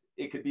doesn't.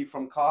 It could be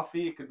from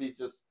coffee. It could be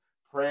just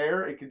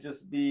prayer. It could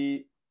just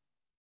be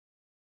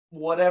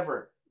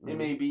whatever it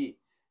may be.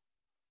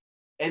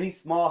 Any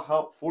small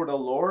help for the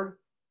Lord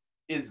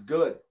is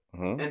good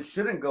and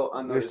shouldn't go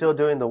unnoticed. You're still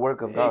doing the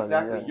work of God.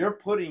 Exactly. Yeah. You're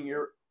putting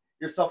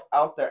yourself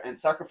out there and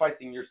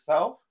sacrificing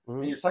yourself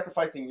and you're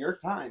sacrificing your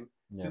time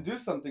to do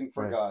something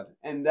for God.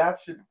 And that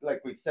should,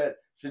 like we said,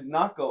 should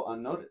not go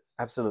unnoticed.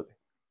 Absolutely.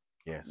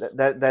 Yes.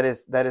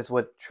 That is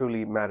what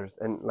truly matters.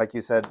 And like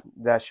you said,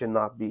 that should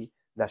not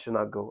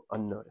go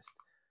unnoticed.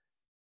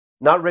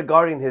 Not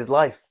regarding his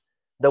life,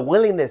 the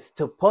willingness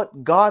to put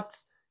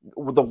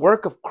the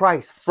work of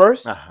Christ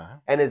first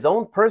and his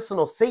own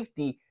personal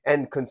safety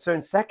and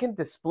concern second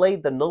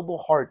displayed the noble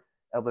heart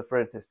of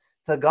Epaphroditus.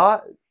 To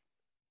God,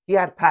 he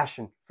had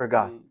passion for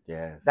God.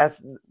 Yes.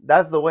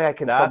 That's the way I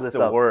can sum this up.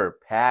 That's the word,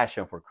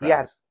 passion for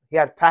Christ. He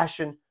had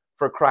passion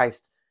for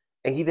Christ,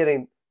 and he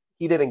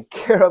didn't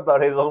care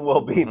about his own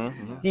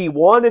well-being. He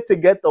wanted to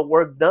get the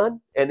work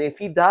done, and if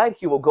he died,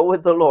 he will go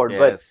with the Lord.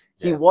 But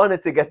he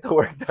wanted to get the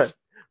work done,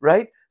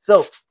 right?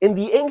 So in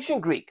the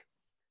ancient Greek,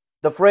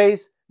 the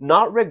phrase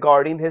 "not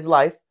regarding his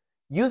life"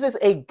 uses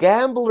a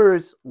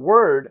gambler's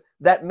word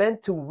that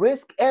meant to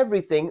risk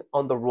everything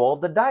on the roll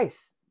of the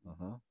dice,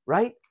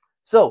 right?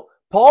 So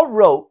Paul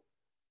wrote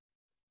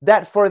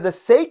that for the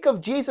sake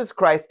of Jesus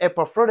Christ,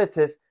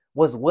 Epaphroditus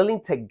was willing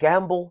to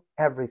gamble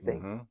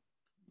everything.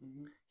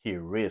 Mm-hmm. He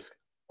risked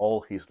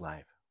all his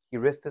life. He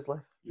risked his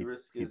life. He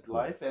risked his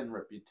life and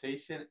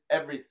reputation,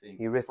 everything.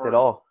 He risked it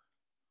all.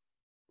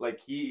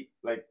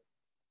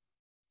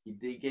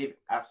 They gave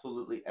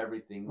absolutely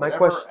everything. My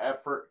Whatever question,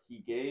 effort he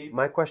gave.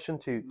 My question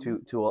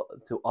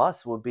to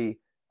us would be: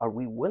 are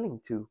we willing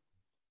to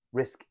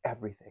risk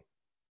everything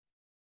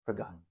for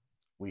God?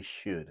 We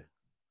should.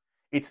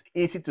 It's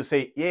easy to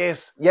say,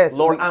 yes,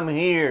 Lord, I'm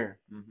here.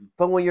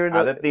 But when you're in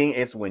the thing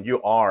is when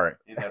you are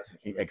in that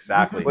situation.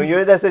 Exactly. When you're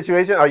in that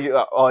situation, are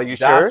you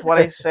sure? That's what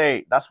I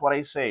say. That's what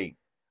I say.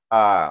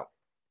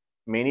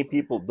 Many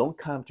people don't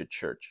come to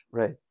church,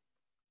 right?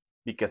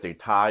 Because they're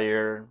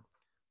tired.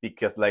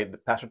 Because like the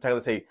Pastor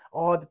Tyler say,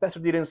 oh, the pastor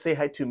didn't say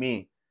hi to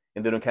me,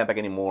 and they don't come back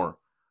anymore.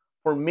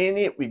 For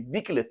many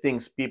ridiculous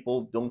things,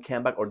 people don't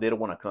come back or they don't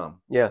want to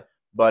come. Yeah.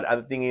 But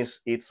other thing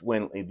is, it's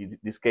when in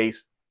this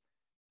case,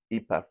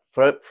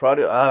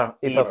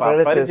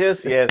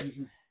 Epaphroditus, yes,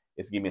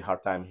 it's giving me a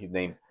hard time, his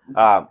name.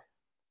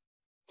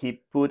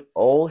 He put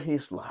all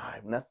his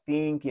life, not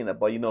thinking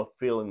about,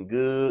 feeling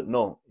good.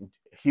 No,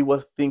 he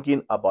was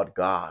thinking about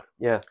God.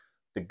 Yeah.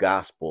 The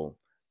gospel,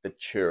 the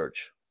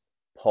church,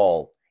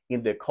 Paul,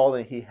 in the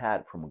calling he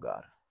had from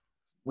God.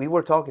 We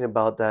were talking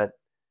about that,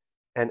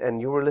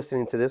 and you were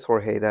listening to this,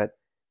 Jorge, that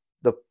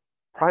the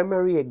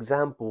primary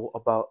example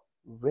about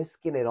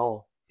risking it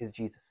all is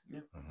Jesus. Yeah.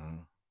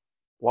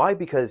 Why?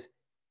 Because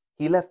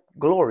he left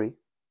glory.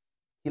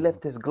 He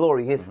left his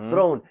glory, his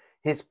throne,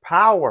 his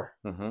power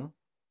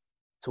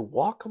to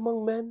walk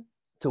among men,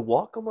 to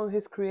walk among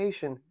his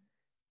creation,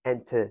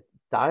 and to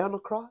die on a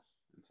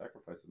cross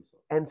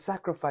and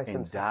sacrifice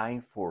himself.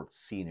 Dying for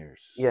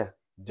sinners. Yeah.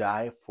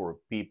 Die for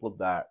people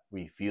that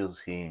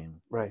refuse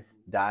him. Right.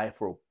 Die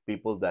for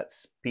people that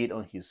spit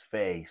on his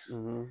face.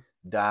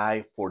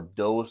 Die for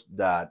those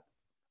that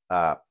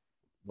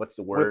what's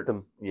the word? Whip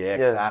them. Yeah,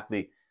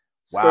 exactly.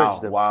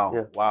 Scourge them.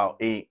 Wow.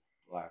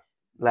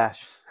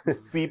 Lash.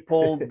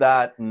 People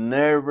that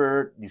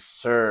never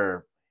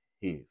deserve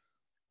his.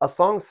 A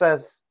song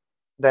says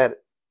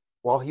that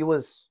while he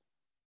was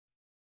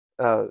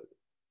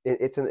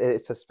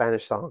it's a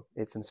Spanish song.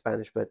 It's in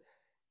Spanish, but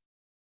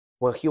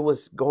while he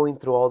was going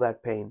through all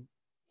that pain,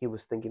 he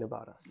was thinking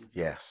about us.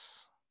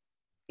 Yes.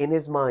 In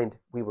his mind,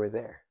 we were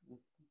there.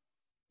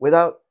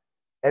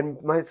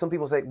 Some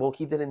people say, well,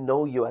 he didn't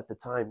know you at the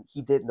time.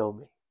 He did know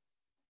me.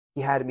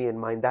 He had me in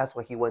mind. That's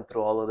why he went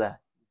through all of that.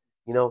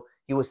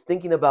 He was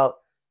thinking about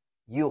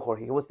you,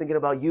 Jorge. He was thinking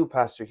about you,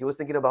 Pastor. He was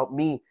thinking about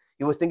me.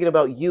 He was thinking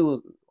about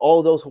you,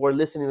 all those who are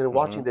listening and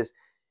watching this.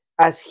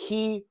 As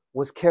he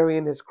was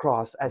carrying his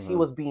cross, as he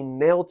was being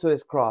nailed to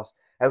his cross,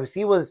 as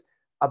he was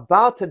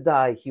about to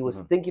die, he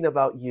was thinking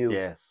about you.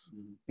 Yes.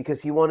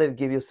 Because he wanted to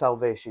give you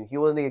salvation. He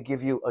wanted to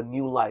give you a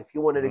new life. He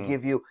wanted to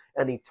give you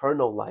an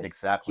eternal life.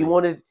 Exactly. He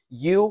wanted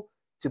you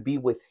to be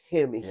with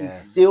him. Yes. He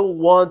still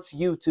wants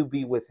you to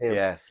be with him.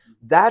 Yes.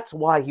 That's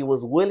why he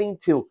was willing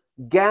to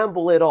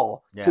gamble it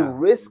all, to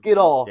risk it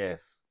all,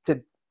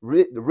 to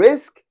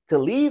risk, to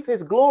leave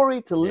his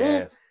glory, to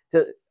live,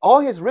 to all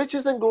his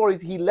riches and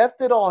glories. He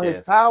left it all,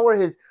 his power,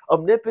 his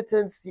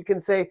omnipotence, you can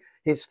say,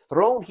 his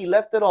throne. He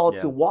left it all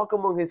to walk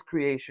among his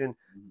creation.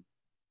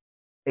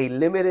 He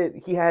lived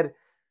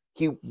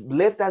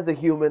as a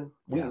human.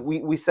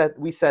 We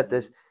said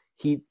this.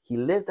 He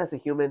lived as a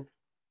human,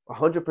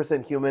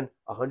 100% human,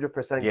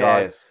 100%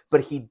 God.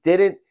 But he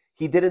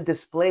didn't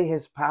display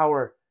his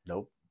power.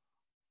 Nope.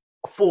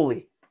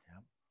 Fully.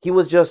 He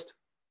was just,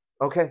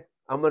 okay,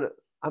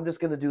 I'm just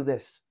gonna do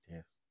this.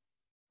 Yes.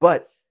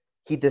 But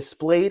he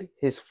displayed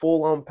his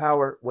full-on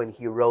power when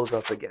he rose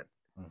up again,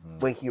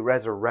 when he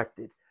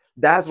resurrected.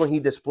 That's when he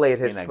displayed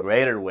his in a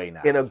greater way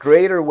now. In a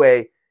greater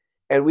way.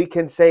 And we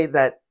can say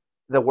that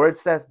the word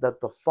says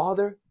that the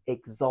Father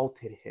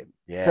exalted him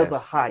to the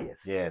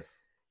highest.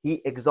 Yes.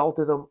 He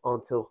exalted him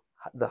until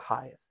the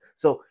highest.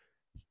 So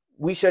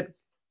we should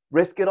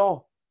risk it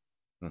all.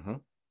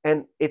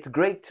 And it's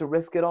great to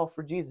risk it all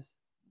for Jesus.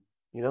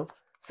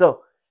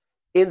 So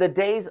in the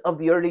days of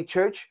the early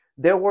church,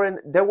 there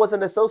was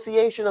an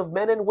association of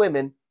men and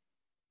women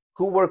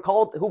who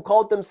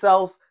called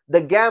themselves the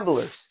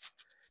gamblers,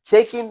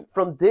 taken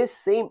from this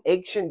same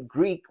ancient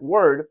Greek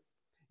word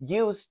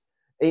used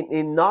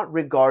in not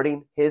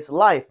regarding his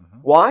life.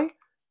 Why?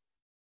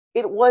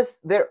 It was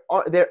their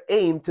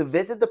aim to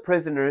visit the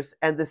prisoners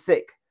and the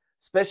sick,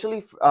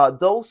 especially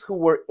those who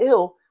were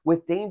ill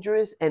with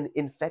dangerous and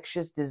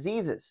infectious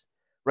diseases.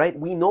 Right?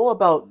 We know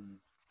about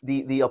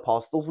the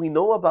apostles, we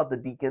know about the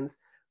deacons,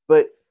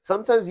 but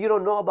sometimes you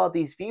don't know about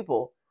these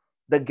people,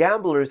 the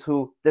gamblers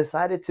who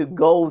decided to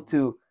go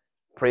to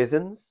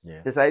prisons,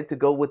 decided to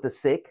go with the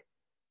sick,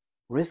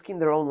 risking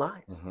their own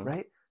lives,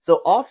 right?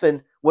 So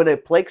often when a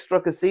plague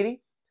struck a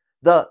city,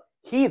 the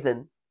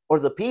heathen or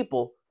the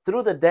people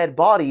threw the dead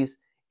bodies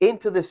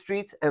into the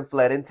streets and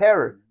fled in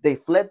terror. They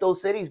fled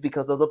those cities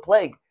because of the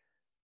plague.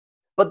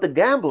 But the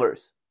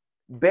gamblers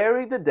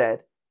buried the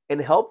dead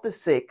and helped the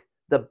sick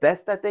the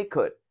best that they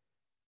could.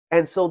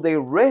 And so they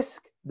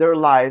risked their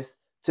lives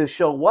to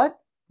show what?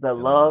 The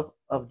love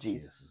of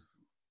Jesus.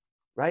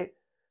 Right?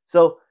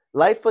 So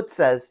Lightfoot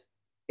says,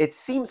 it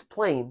seems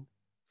plain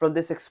from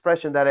this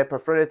expression that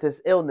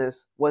Epaphroditus'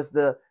 illness was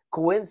the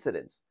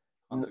consequence.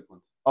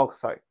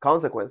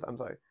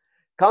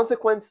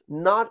 Consequence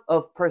not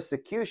of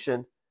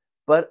persecution,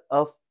 but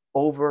of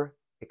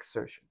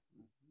overexertion.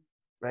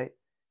 Right?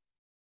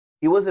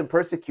 He wasn't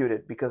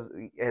persecuted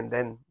and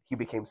then he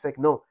became sick.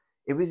 No,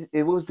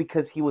 it was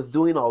because he was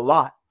doing a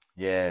lot.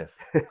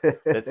 Yes.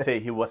 Let's say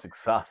he was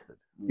exhausted.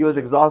 He was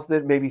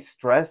exhausted, maybe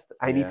stressed.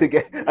 I need to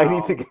get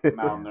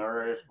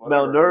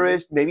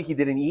malnourished. Maybe he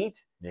didn't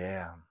eat.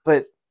 Yeah.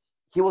 But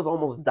he was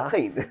almost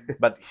dying.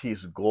 But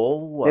his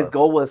goal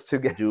was to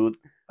do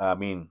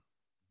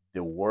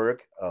the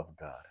work of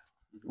God.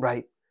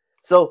 Right.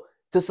 So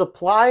to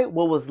supply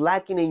what was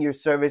lacking in your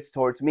service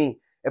towards me,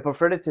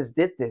 Epaphroditus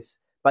did this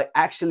by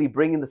actually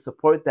bringing the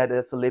support that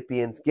the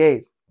Philippians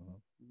gave.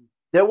 Mm-hmm.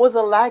 There was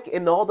a lack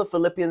in all the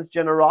Philippians'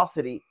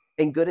 generosity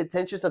and good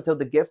intentions until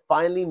the gift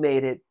finally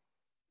made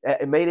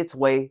its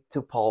way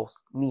to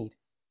Paul's need.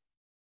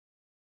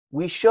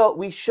 We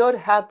should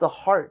have the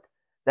heart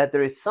that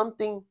there is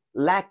something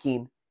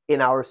lacking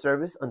in our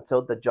service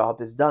until the job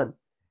is done.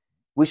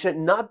 We should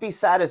not be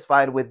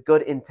satisfied with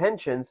good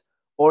intentions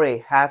or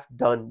a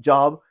half-done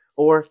job,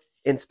 or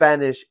in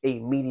Spanish, a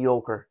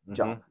mediocre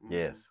job.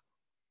 Yes.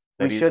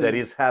 That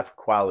is half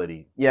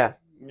quality. Yeah.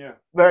 Yeah.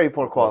 Very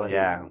poor quality.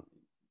 Yeah.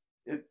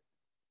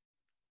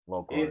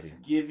 Low quality. It's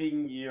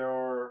giving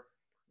your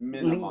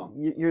minimum.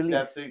 You're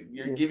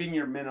giving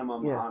your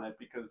minimum on it,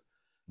 because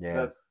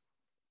that's,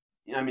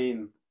 I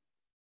mean,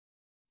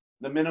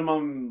 the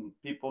minimum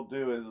people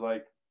do is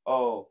like,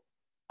 oh,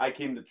 I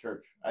came to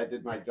church. I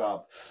did my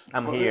job.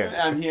 I'm here.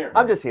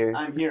 I'm just here.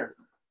 I'm here.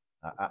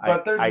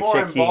 But there's more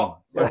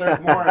involved. But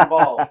there's more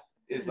involved.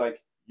 It's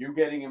like you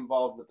getting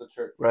involved with the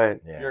church. Right.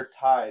 Yes. Your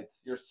tithes,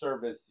 your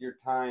service, your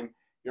time,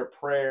 your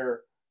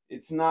prayer.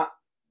 It's not,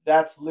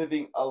 that's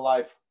living a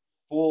life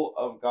full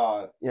of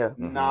God. Yeah.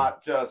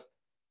 Not just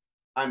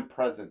I'm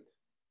present.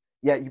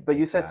 Yeah, but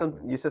you said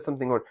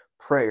something on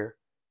prayer,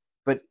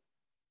 but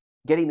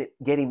getting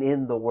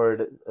in the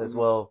word as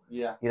well.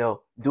 Yeah. You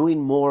know,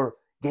 doing more,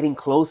 getting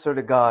closer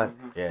to God.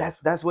 Yes.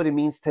 That's what it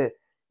means to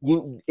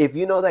you. If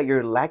you know that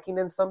you're lacking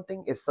in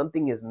something, if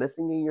something is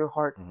missing in your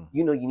heart,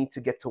 you know you need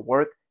to get to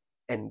work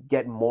and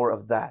get more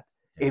of that.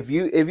 Yes.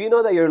 If you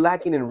know that you're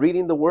lacking in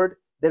reading the word,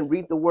 then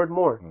read the word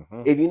more.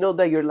 If you know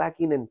that you're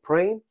lacking in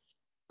praying,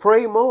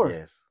 pray more.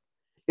 Yes.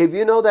 If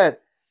you know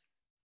that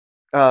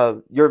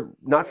you're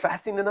not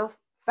fasting enough,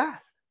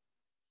 fast.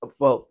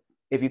 Well,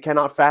 if you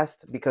cannot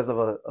fast because of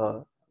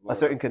a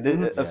certain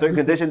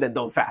condition, then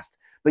don't fast.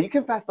 But you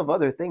can fast of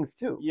other things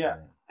too. Yeah,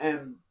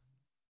 and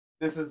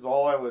this is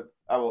all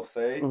I will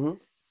say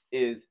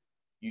is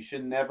you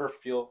should never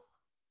feel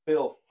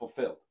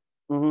fulfilled.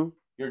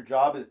 Your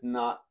job is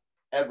not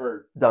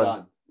ever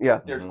done.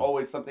 Yeah, there's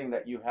always something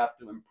that you have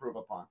to improve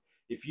upon.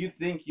 If you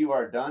think you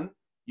are done,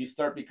 you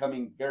start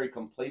becoming very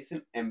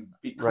complacent and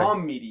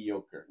become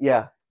mediocre.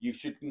 Yeah, you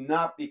should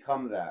not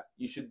become that.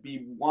 You should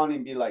be wanting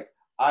to be like,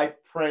 I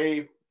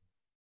pray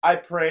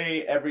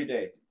every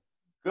day.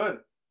 Good.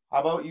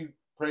 How about you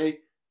pray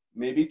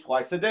maybe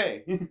twice a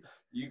day?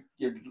 you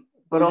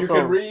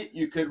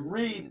could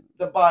read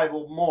the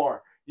Bible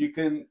more. You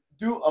can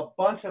do a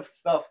bunch of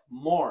stuff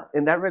more.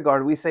 In that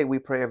regard, we say we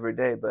pray every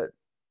day, but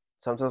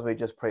sometimes we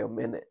just pray a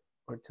minute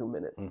or 2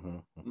 minutes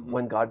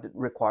when God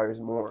requires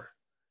more.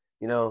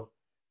 You know,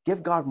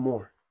 give God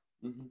more.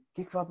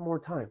 Give God more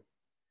time.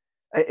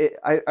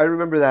 I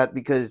remember that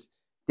because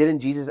didn't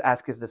Jesus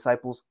ask his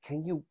disciples,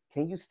 can you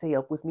stay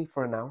up with me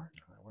for an hour?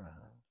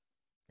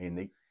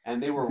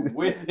 And they were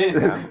with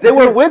him. They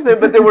were with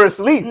him, but they were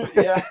asleep.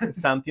 Yeah.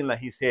 Something like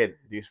he said,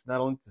 it's not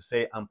only to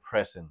say I'm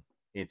present,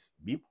 it's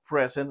be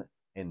present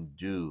and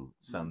do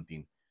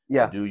something.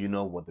 Yeah. Do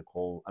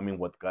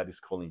what God is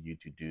calling you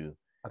to do.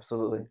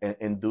 Absolutely.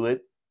 And do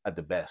it at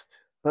the best.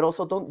 But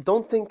also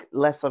don't think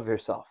less of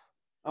yourself.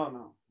 Oh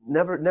no.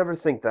 Never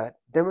think that.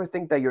 Never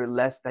think that you're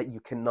less, that you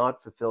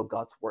cannot fulfill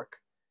God's work.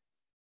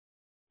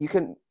 You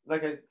can,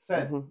 like I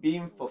said,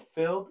 being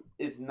fulfilled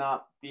is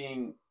not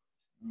being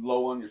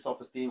low on your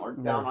self-esteem or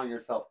down on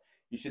yourself.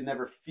 You should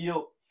never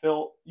feel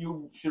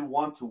you should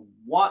want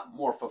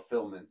more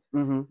fulfillment,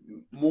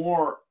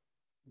 more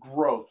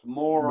growth,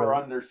 more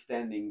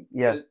understanding.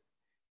 Yeah.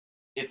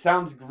 It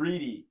sounds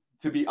greedy,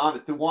 to be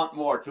honest, to want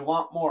more,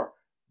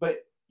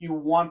 but you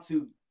want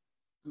to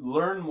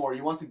learn more.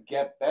 You want to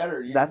get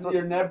better.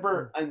 You're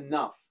never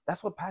enough.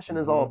 That's what passion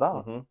is all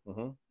about.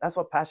 That's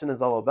what passion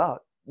is all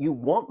about. You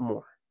want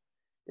more,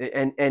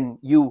 and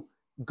you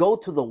go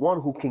to the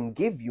one who can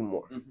give you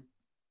more.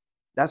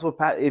 That's what.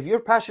 If you're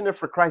passionate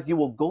for Christ, you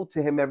will go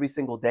to Him every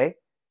single day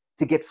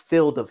to get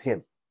filled of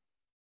Him,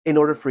 in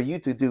order for you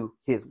to do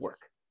His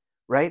work,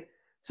 right?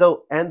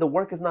 So, and the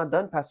work is not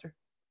done, Pastor.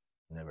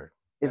 Never.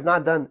 It's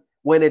not done.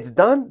 When it's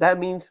done, that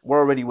means we're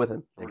already with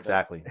Him.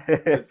 Exactly.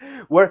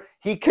 Where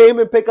He came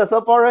and picked us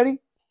up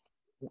already,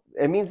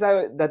 it means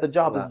that the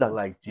job is done.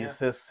 Like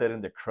Jesus said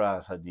in the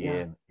cross at the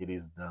end, it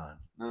is done.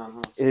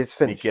 It is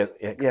finished.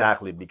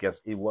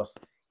 Because He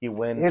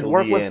went. His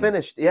work was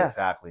finished. Yeah.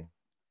 Exactly.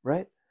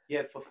 Right. He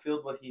had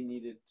fulfilled what he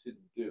needed to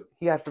do.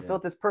 He had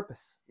fulfilled his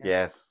purpose.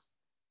 Yes.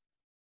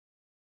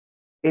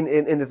 In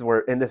this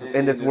world, in this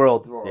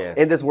world, yes.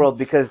 in this world,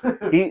 because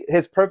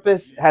his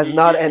purpose has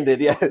not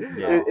ended yet.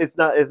 Yeah. It's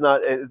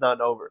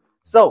not over.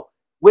 So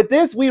with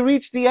this, we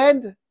reach the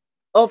end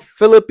of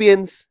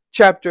Philippians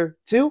chapter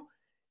 2,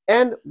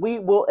 and we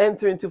will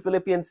enter into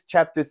Philippians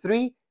chapter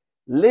 3,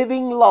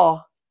 living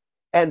law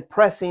and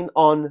pressing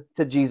on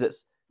to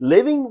Jesus.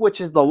 Living, which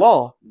is the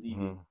law.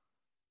 Mm-hmm.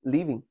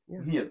 Leaving.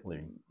 Yeah.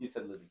 Leaving. You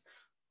said living.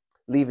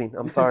 Leaving.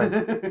 I'm sorry.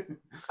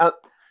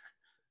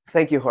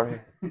 Thank you, Jorge.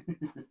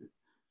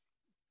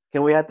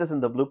 Can we add this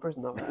in the bloopers?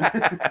 No.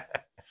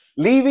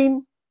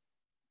 Leaving.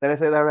 Did I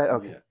say that right?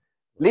 Okay. Yeah.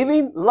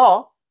 Leaving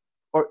law,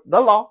 or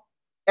the law,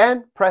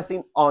 and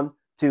pressing on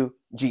to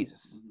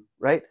Jesus.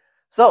 Right?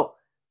 So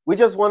we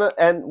just want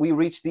to, and we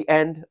reach the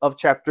end of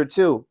chapter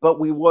 2, but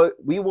we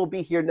will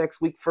be here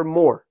next week for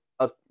more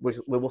of, we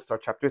will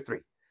start chapter 3.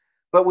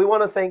 But we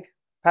want to thank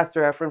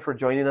Pastor Efren for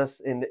joining us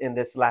in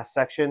this last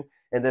section,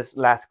 in this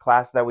last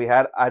class that we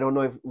had. I don't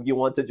know if you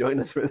want to join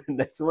us for the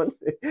next one.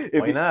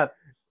 Why not?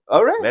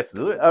 All right. Let's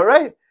do it. All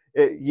right.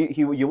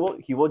 He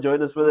will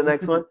join us for the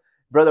next one.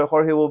 Brother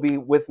Jorge will be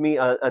with me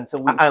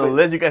until we...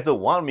 Unless you guys don't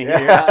want me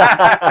here.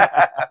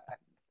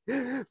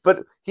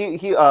 But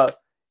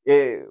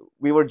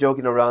we were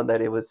joking around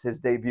that it was his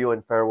debut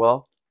and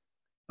farewell.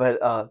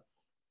 But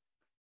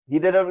he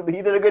did a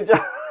good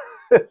job.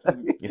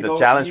 It's a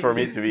challenge for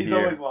me to be here.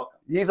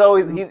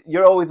 Always welcome.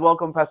 You're always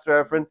welcome,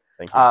 Pastor Efren.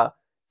 Thank you.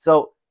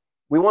 So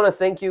we want to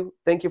thank you.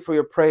 Thank you for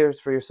your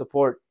prayers, for your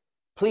support.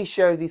 Please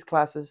share these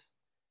classes.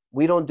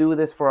 We don't do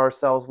this for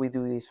ourselves. We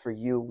do this for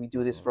you. We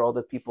do this for all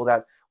the people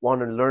that want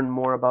to learn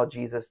more about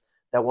Jesus,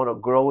 that want to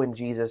grow in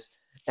Jesus.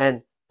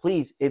 And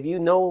please, if you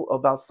know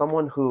about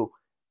someone who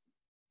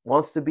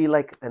wants to be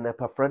like an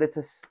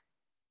Epaphroditus,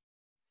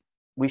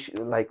 we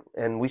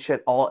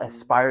should all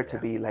aspire to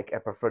be like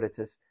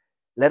Epaphroditus.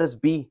 Let us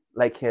be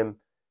like him,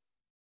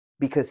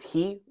 because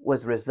he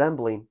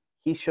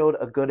showed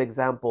a good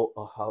example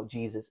of how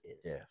Jesus is.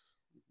 Yes.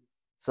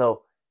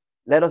 So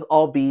let us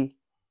all be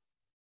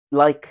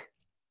like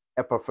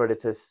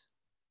Epaphroditus,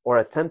 or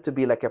attempt to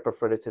be like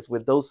Epaphroditus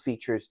with those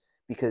features,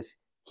 because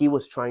he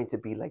was trying to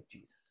be like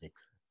Jesus.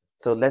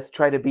 So let's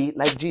try to be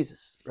like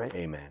Jesus, right?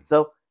 Amen.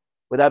 So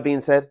with that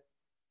being said,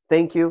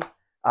 thank you.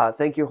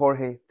 Thank you,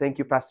 Jorge. Thank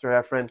you, Pastor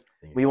Efren.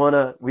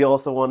 We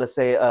also want to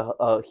say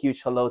a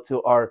huge hello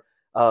to our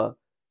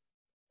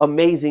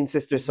amazing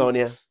sister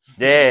Sonia.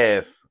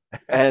 Yes.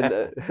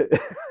 And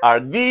our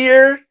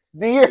dear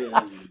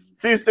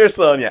sister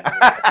Sonia.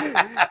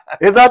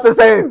 It's not the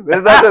same.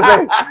 It's not the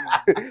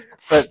same.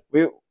 But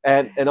we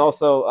and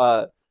also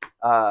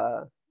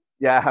I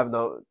have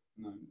no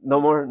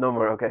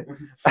more. Okay.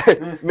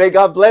 May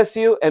God bless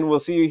you, and we'll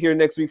see you here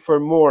next week for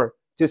more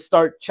to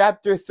start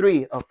chapter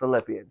 3 of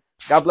Philippians.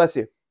 God bless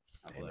you.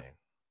 Amen.